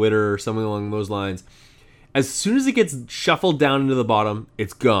even Twitter or something along those lines, as soon as it gets shuffled down into the bottom,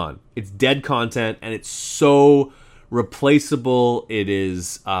 it's gone. It's dead content, and it's so replaceable. It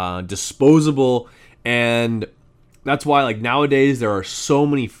is disposable, and that's why, like, nowadays there are so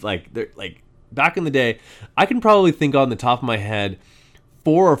many, like back in the day, I can probably think on the top of my head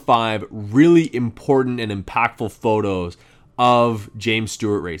 4 or 5 really important and impactful photos of James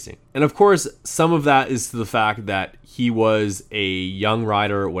Stewart racing. And of course, some of that is to the fact that he was a young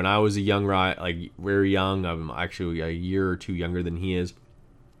rider when I was a young rider, like, very young. I'm actually a year or two younger than he is,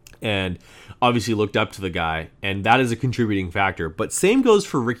 and obviously looked up to the guy, and that is a contributing factor. But same goes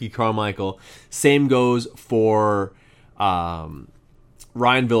for Ricky Carmichael, same goes for Ryan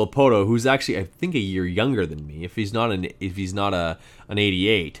Villopoto, who's actually, I think, a year younger than me, if he's not an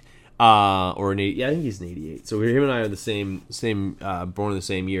 88. Or an 80, yeah, I think he's an 88. So him and I are the same, born in the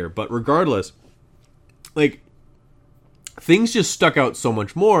same year. But regardless, like, things just stuck out so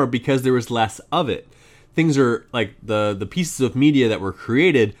much more because there was less of it. Things are, like, the pieces of media that were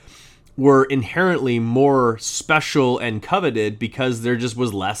created were inherently more special and coveted because there just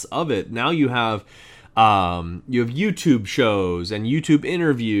was less of it. Now you have YouTube shows and YouTube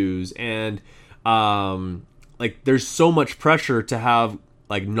interviews, and like, there's so much pressure to have,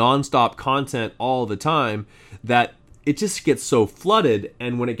 like, nonstop content all the time that it just gets so flooded.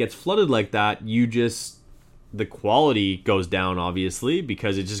 And when it gets flooded like that, the quality goes down, obviously,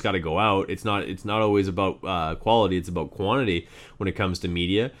 because it just got to go out. It's not always about quality, it's about quantity when it comes to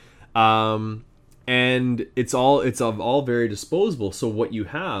media. And it's all very disposable. So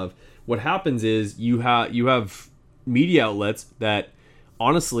what happens is you have media outlets that,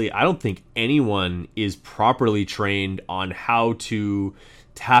 honestly, I don't think anyone is properly trained on how to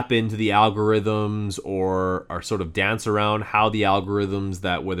tap into the algorithms or sort of dance around how the algorithms,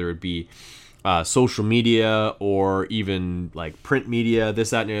 that whether it be social media or even like print media, this,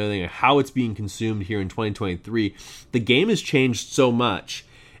 that, and everything, how it's being consumed here in 2023. The game has changed so much,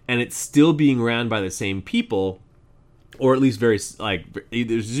 and it's still being ran by the same people, or at least very, like,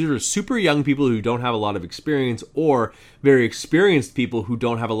 there's either super young people who don't have a lot of experience, or very experienced people who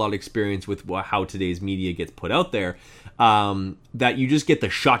don't have a lot of experience with how today's media gets put out there, that you just get the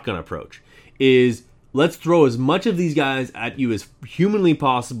shotgun approach. Is, let's throw as much of these guys at you as humanly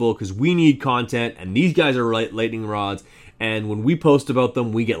possible because we need content, and these guys are lightning rods, and when we post about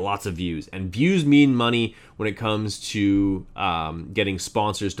them, we get lots of views. And views mean money when it comes to getting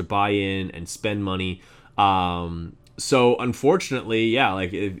sponsors to buy in and spend money. So unfortunately, yeah,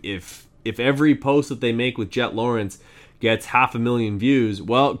 like if every post that they make with Jet Lawrence gets 500,000 views,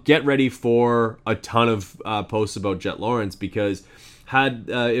 well, get ready for a ton of posts about Jet Lawrence, because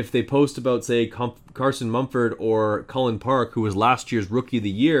if they post about, say, Carson Mumford or Cullen Park, who was last year's Rookie of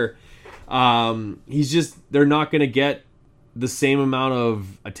the Year, they're not going to get the same amount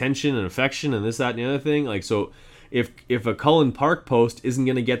of attention and affection and this, that, and the other thing. Like, so if a Cullen Park post isn't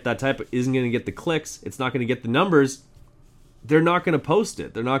going to get the clicks, it's not going to get the numbers, they're not going to post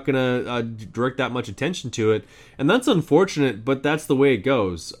it. They're not going to direct that much attention to it. And that's unfortunate, but that's the way it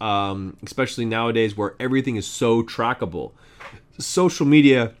goes, especially nowadays where everything is so trackable. Social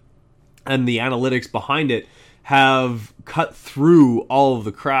media and the analytics behind it have cut through all of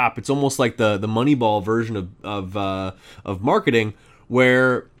the crap. It's almost like the Moneyball version of marketing,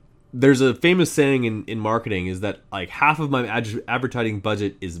 where there's a famous saying in marketing is that, like, half of my advertising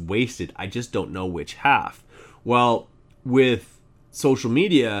budget is wasted. I just don't know which half. Well, with social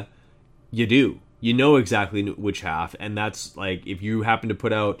media, you know exactly which half, and that's like if you happen to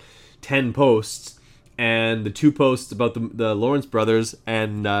put out 10 posts, and the 2 posts about the Lawrence brothers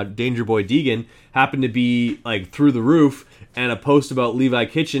and Danger Boy Deegan happen to be like through the roof, and a post about Levi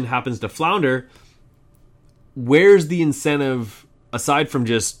Kitchen happens to flounder, where's the incentive, aside from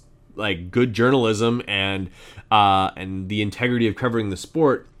just like good journalism and the integrity of covering the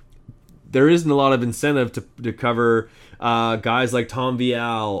sport? There isn't a lot of incentive to cover guys like Tom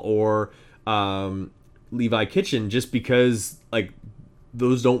Vial or Levi Kitchen, just because, like,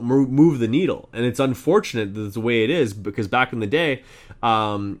 those don't move the needle. And it's unfortunate that it's the way it is, because back in the day,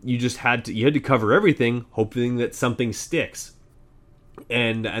 you had to cover everything, hoping that something sticks.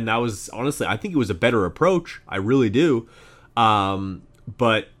 And that was, honestly, I think it was a better approach. I really do.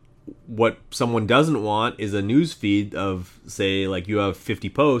 But what someone doesn't want is a news feed of, say, like, you have 50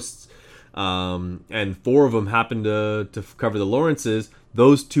 posts, and 4 of them happen to cover the Lawrences.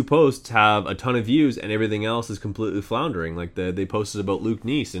 Those 2 posts have a ton of views, and everything else is completely floundering. Like they posted about Luke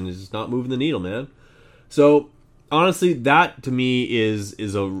Neese, and it's just not moving the needle, man. So honestly, that to me is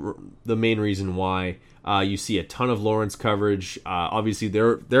the main reason why you see a ton of Lawrence coverage. Obviously,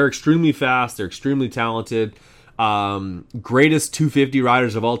 they're extremely fast. They're extremely talented. Greatest 250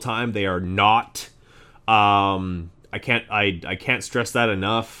 riders of all time. They are not. I can't stress that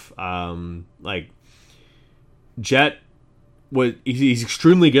enough. Like, Jet, he's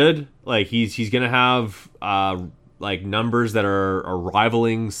extremely good. Like, he's gonna have like numbers that are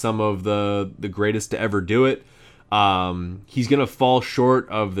rivaling some of the greatest to ever do it. He's gonna fall short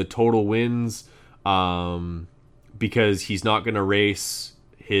of the total wins because he's not gonna race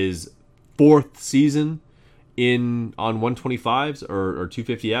his 4th season on 125s or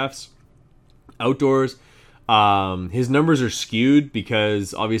 250Fs outdoors. His numbers are skewed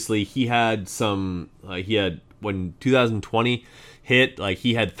because obviously he had when 2020 hit, like,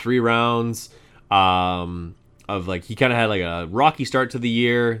 he had 3 rounds of, like, he kind of had like a rocky start to the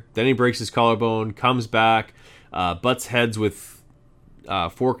year. Then he breaks his collarbone, comes back, butts heads with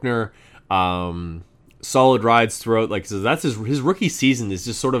Forkner, solid rides throughout. Like, so that's his rookie season is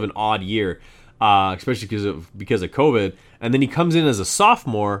just sort of an odd year, especially because of COVID. And then he comes in as a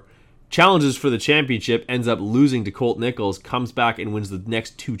sophomore, challenges for the championship, ends up losing to Colt Nichols, comes back and wins the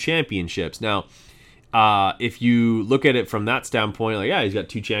next 2 championships. Now, if you look at it from that standpoint, like, yeah, he's got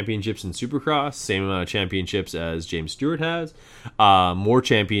 2 championships in Supercross, same amount of championships as James Stewart has, more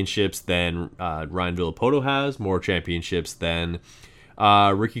championships than Ryan Villopoto has, more championships than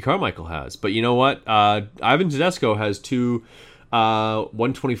Ricky Carmichael has. But you know what? Ivan Tedesco has 2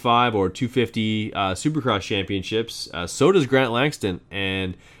 125 or 250 Supercross championships. So does Grant Langston,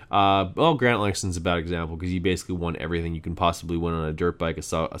 and Grant Langston's a bad example because he basically won everything you can possibly win on a dirt bike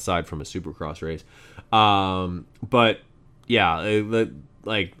aside from a Supercross race. But yeah,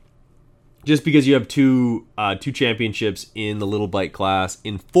 like, just because you have two championships in the little bike class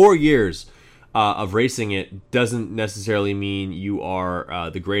in 4 years of racing it doesn't necessarily mean you are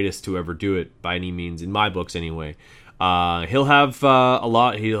the greatest to ever do it by any means, in my books anyway. He'll have a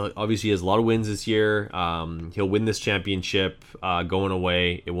lot. He obviously has a lot of wins this year. He'll win this championship going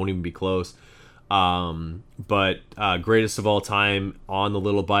away. It won't even be close. But greatest of all time on the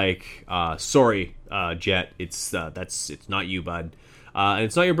little bike. Sorry, Jet, it's not you, bud, and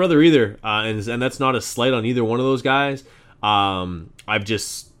it's not your brother either. And that's not a slight on either one of those guys. I've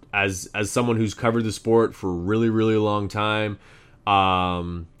just as someone who's covered the sport for a really, really long time,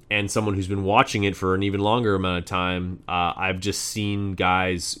 and someone who's been watching it for an even longer amount of time, I've just seen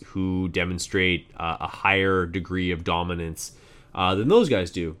guys who demonstrate a higher degree of dominance than those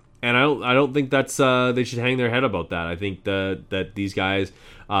guys do. And I don't think that's they should hang their head about that. I think that these guys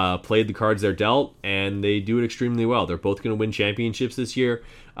played the cards they're dealt, and they do it extremely well. They're both going to win championships this year,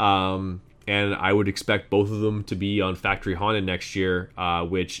 and I would expect both of them to be on Factory Honda next year,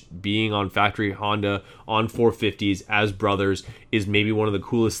 which, being on Factory Honda on 450s as brothers, is maybe one of the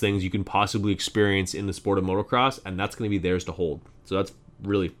coolest things you can possibly experience in the sport of motocross, and that's going to be theirs to hold. So that's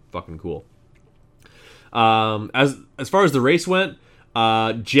really fucking cool. As far as the race went,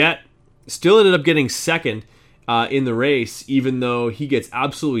 Jet still ended up getting second in the race, even though he gets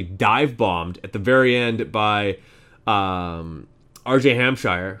absolutely dive bombed at the very end by RJ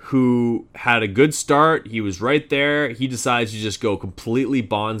Hampshire, who had a good start. He was right there. He decides to just go completely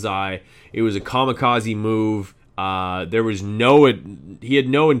bonsai. It was a kamikaze move. There was he had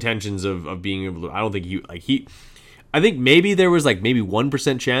no intentions of being able to. I don't think I think maybe there was maybe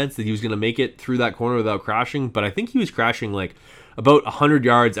 1% chance that he was going to make it through that corner without crashing, but I think he was crashing about 100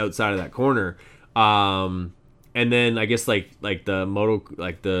 yards outside of that corner. And then I guess the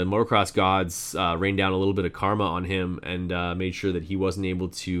motocross gods rained down a little bit of karma on him and made sure that he wasn't able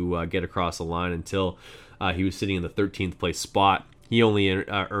to get across the line until he was sitting in the 13th place spot. He only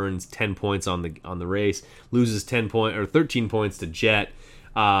earns 10 points on the race, loses 13 points to Jet,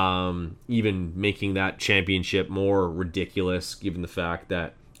 even making that championship more ridiculous, given the fact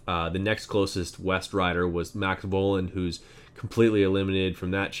that the next closest West rider was Max Voland, who's completely eliminated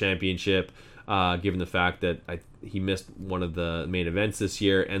from that championship, given the fact that he missed one of the main events this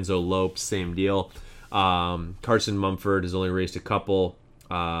year. Enzo Lopes, same deal. Carson Mumford has only raced a couple.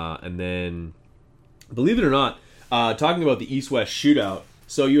 And then, believe it or not, talking about the East-West shootout,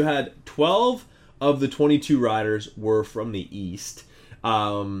 so you had 12 of the 22 riders were from the East.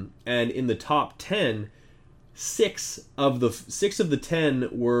 And in the top 10, six of the 10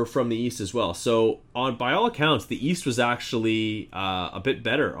 were from the East as well. So by all accounts, the East was actually a bit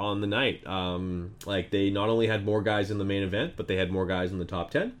better on the night. They not only had more guys in the main event, but they had more guys in the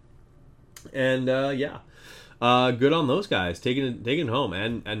top 10. And good on those guys taking it home.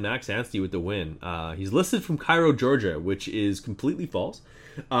 And Max Anstey with the win. He's listed from Cairo, Georgia, which is completely false.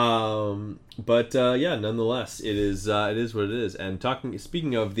 Nonetheless, it is what it is. And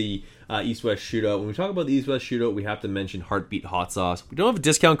speaking of the East-West shootout, when we talk about the East-West shootout, we have to mention Heartbeat Hot Sauce. We don't have a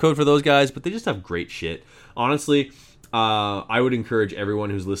discount code for those guys, but they just have great shit. Honestly, I would encourage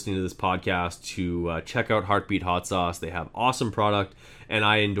everyone who's listening to this podcast to check out Heartbeat Hot Sauce. They have awesome product, and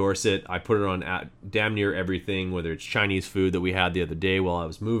I endorse it. I put it on damn near everything, whether it's Chinese food that we had the other day while I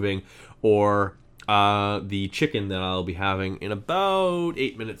was moving, or the chicken that I'll be having in about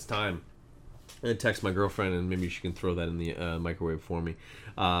 8 minutes time. I'm going to text my girlfriend, and maybe she can throw that in the microwave for me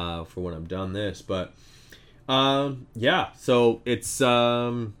for when I'm done this. But so it's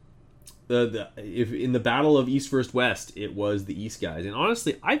if in the battle of East versus West, it was the East guys. And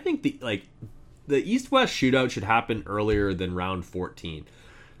honestly, I think the East-West shootout should happen earlier than round 14.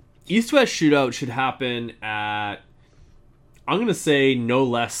 East-West shootout should happen at, I'm going to say, no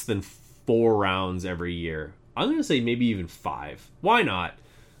less than 4 rounds every year. I'm going to say maybe even 5. Why not?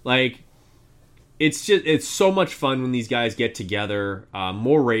 It's so much fun when these guys get together.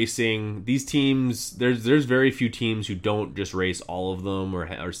 More racing. These teams, there's very few teams who don't just race all of them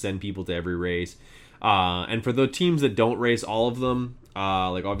or send people to every race. And for the teams that don't race all of them,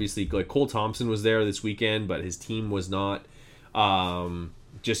 obviously Cole Thompson was there this weekend, but his team was not.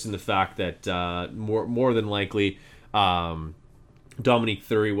 Just in the fact that more than likely, Dominique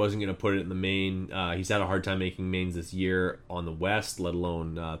Thury wasn't going to put it in the main. He's had a hard time making mains this year on the West, let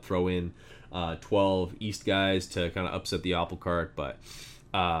alone throw in 12 East guys to kind of upset the apple cart. But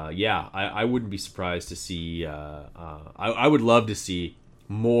I wouldn't be surprised to see. I would love to see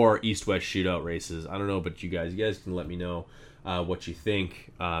more East-West shootout races. I don't know, but you guys can let me know what you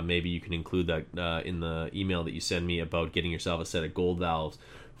think. Maybe you can include that in the email that you send me about getting yourself a set of gold valves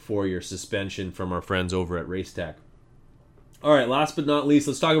for your suspension from our friends over at Racetech. All right, last but not least,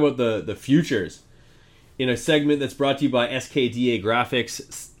 let's talk about the futures in a segment that's brought to you by SKDA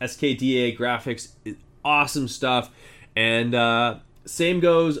Graphics. SKDA Graphics is awesome stuff, and same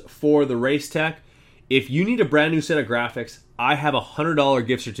goes for the Racetech. If you need a brand new set of graphics, I have a $100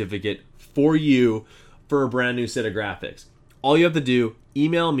 gift certificate for you for a brand new set of graphics. All you have to do,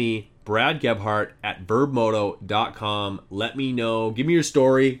 email me Brad Gebhart at verbmoto.com. Let me know. Give me your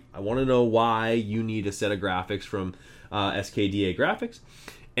story. I want to know why you need a set of graphics from SKDA Graphics.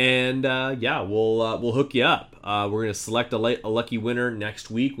 And we'll hook you up. We're going to select a lucky winner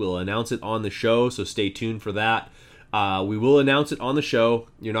next week. We'll announce it on the show, so stay tuned for that. We will announce it on the show.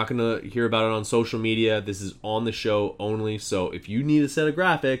 You're not going to hear about it on social media. This is on the show only. So if you need a set of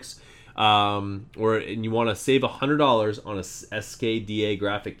graphics, and you want to save $100 on a SKDA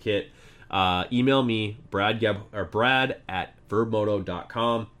graphic kit, email me, Brad at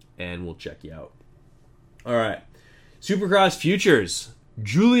verbmoto.com, and we'll check you out. All right. Supercross Futures.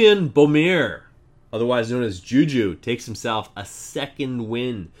 Julian Beaumer, otherwise known as Juju, takes himself a second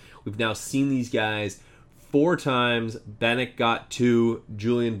win. We've now seen these guys 4 times. Bennett got 2.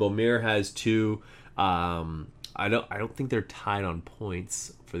 Julian Beaumer has 2. I don't think they're tied on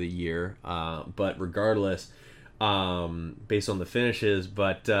points for the year, but regardless, based on the finishes.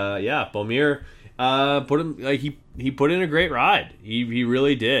 But Beaumer he put in a great ride. He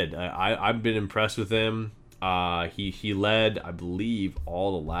really did. I've been impressed with him. He led, I believe,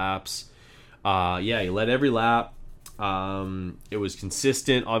 all the laps. He led every lap. It was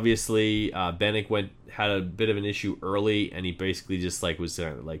consistent. Obviously, Bennett had a bit of an issue early, and he basically just was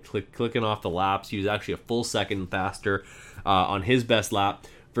clicking off the laps. He was actually a full second faster on his best lap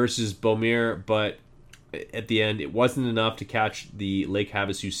versus Beaumer, but at the end, it wasn't enough to catch the Lake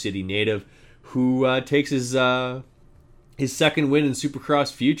Havasu City native, who takes his second win in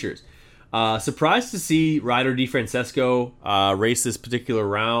Supercross Futures. Surprised to see Ryder DiFrancesco race this particular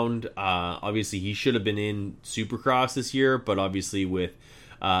round. Obviously, he should have been in Supercross this year, but obviously with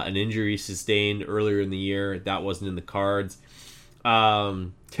an injury sustained earlier in the year, that wasn't in the cards.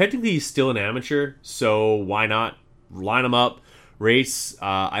 Technically, he's still an amateur, so why not line him up, race?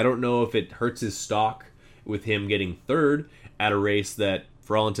 I don't know if it hurts his stock with him getting third at a race that,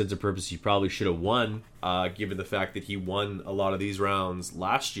 for all intents and purposes, he probably should have won, given the fact that he won a lot of these rounds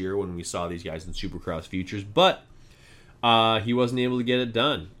last year when we saw these guys in Supercross Futures, but he wasn't able to get it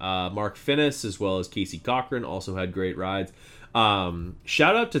done. Mark Finnis, as well as Casey Cochran, also had great rides.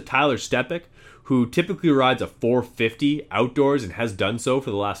 Shout out to Tyler Stepik, who typically rides a 450 outdoors and has done so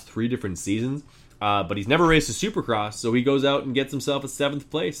for the last 3 different seasons, but he's never raced a Supercross, so he goes out and gets himself a 7th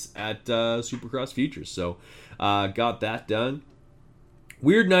place at Supercross Futures, so got that done.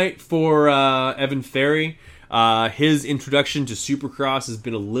 Weird night for Evan Ferry. His introduction to Supercross has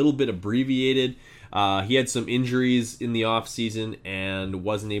been a little bit abbreviated. He had some injuries in the offseason and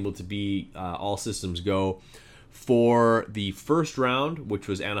wasn't able to be all systems go for the first round, which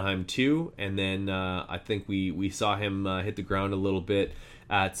was Anaheim 2. And then I think we saw him hit the ground a little bit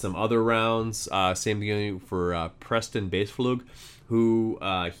at some other rounds. Same thing for Preston Baseflug, who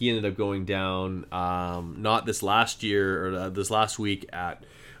he ended up going down not this last year or this last week at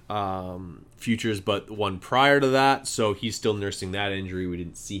Futures, but one prior to that. So he's still nursing that injury. We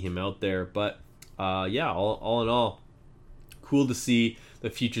didn't see him out there, but all in all, cool to see the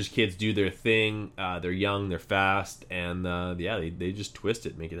Futures kids do their thing. They're young, they're fast, and they just twist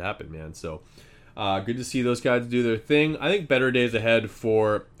it, make it happen, man. So good to see those guys do their thing. I think better days ahead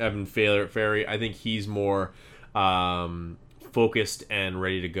for Evan Ferry. I think he's more focused and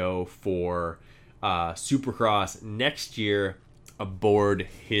ready to go for Supercross next year aboard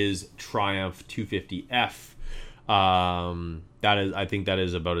his Triumph 250F. I think that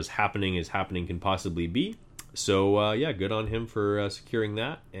is about as happening can possibly be. So good on him for securing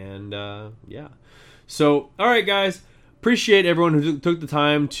that. And so all right, guys, appreciate everyone who took the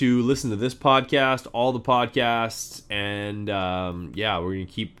time to listen to this podcast, all the podcasts, and we're gonna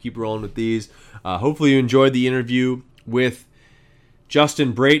keep rolling with these. Hopefully you enjoyed the interview with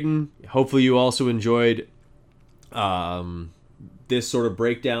Justin Brayton. Hopefully you also enjoyed this sort of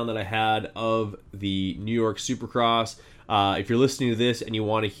breakdown that I had of the New York Supercross. If you're listening to this and you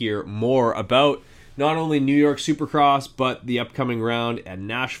want to hear more about not only New York Supercross, but the upcoming round at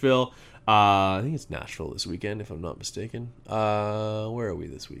Nashville, I think it's Nashville this weekend, if I'm not mistaken. Where are we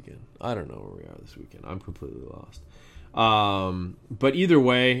this weekend? I don't know where we are this weekend. I'm completely lost. But either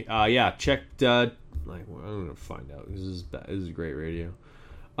way, check. I'm gonna find out. This is great radio.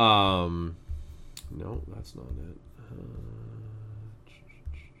 No, that's not it.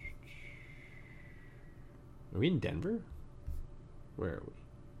 Are we in Denver? Where are we?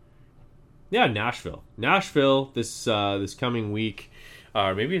 Yeah, Nashville. Nashville this coming week,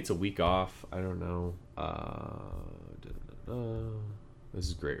 or maybe it's a week off. I don't know. This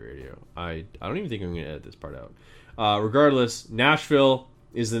is great radio. I don't even think I'm going to edit this part out. Regardless, Nashville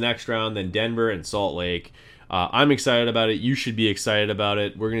is the next round, then Denver and Salt Lake. I'm excited about it. You should be excited about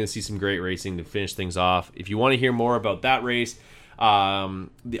it. We're going to see some great racing to finish things off. If you want to hear more about that race,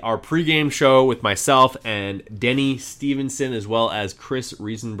 our pregame show with myself and Denny Stevenson, as well as Chris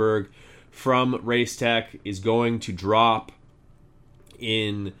Riesenberg from Race Tech, is going to drop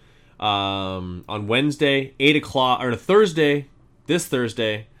in on Wednesday, 8 o'clock, or this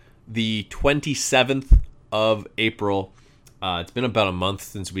Thursday, the 27th of April. It's been about a month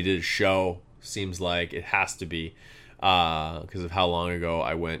since we did a show. Seems like it has to be, because of how long ago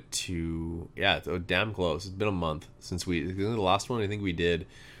I went to. Yeah, it's damn close. It's been a month since the last one I think we did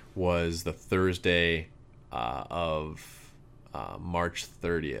was the Thursday of March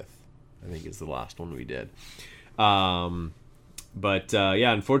 30th. I think is the last one we did. But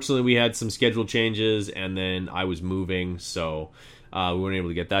unfortunately we had some schedule changes, and then I was moving, so we weren't able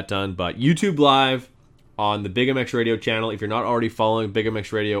to get that done. But YouTube Live on the Big MX Radio channel. If you're not already following Big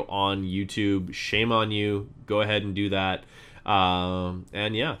MX Radio on YouTube, shame on you. Go ahead and do that.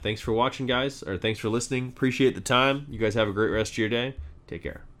 Thanks for watching, guys, or thanks for listening. Appreciate the time. You guys have a great rest of your day. Take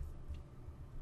care.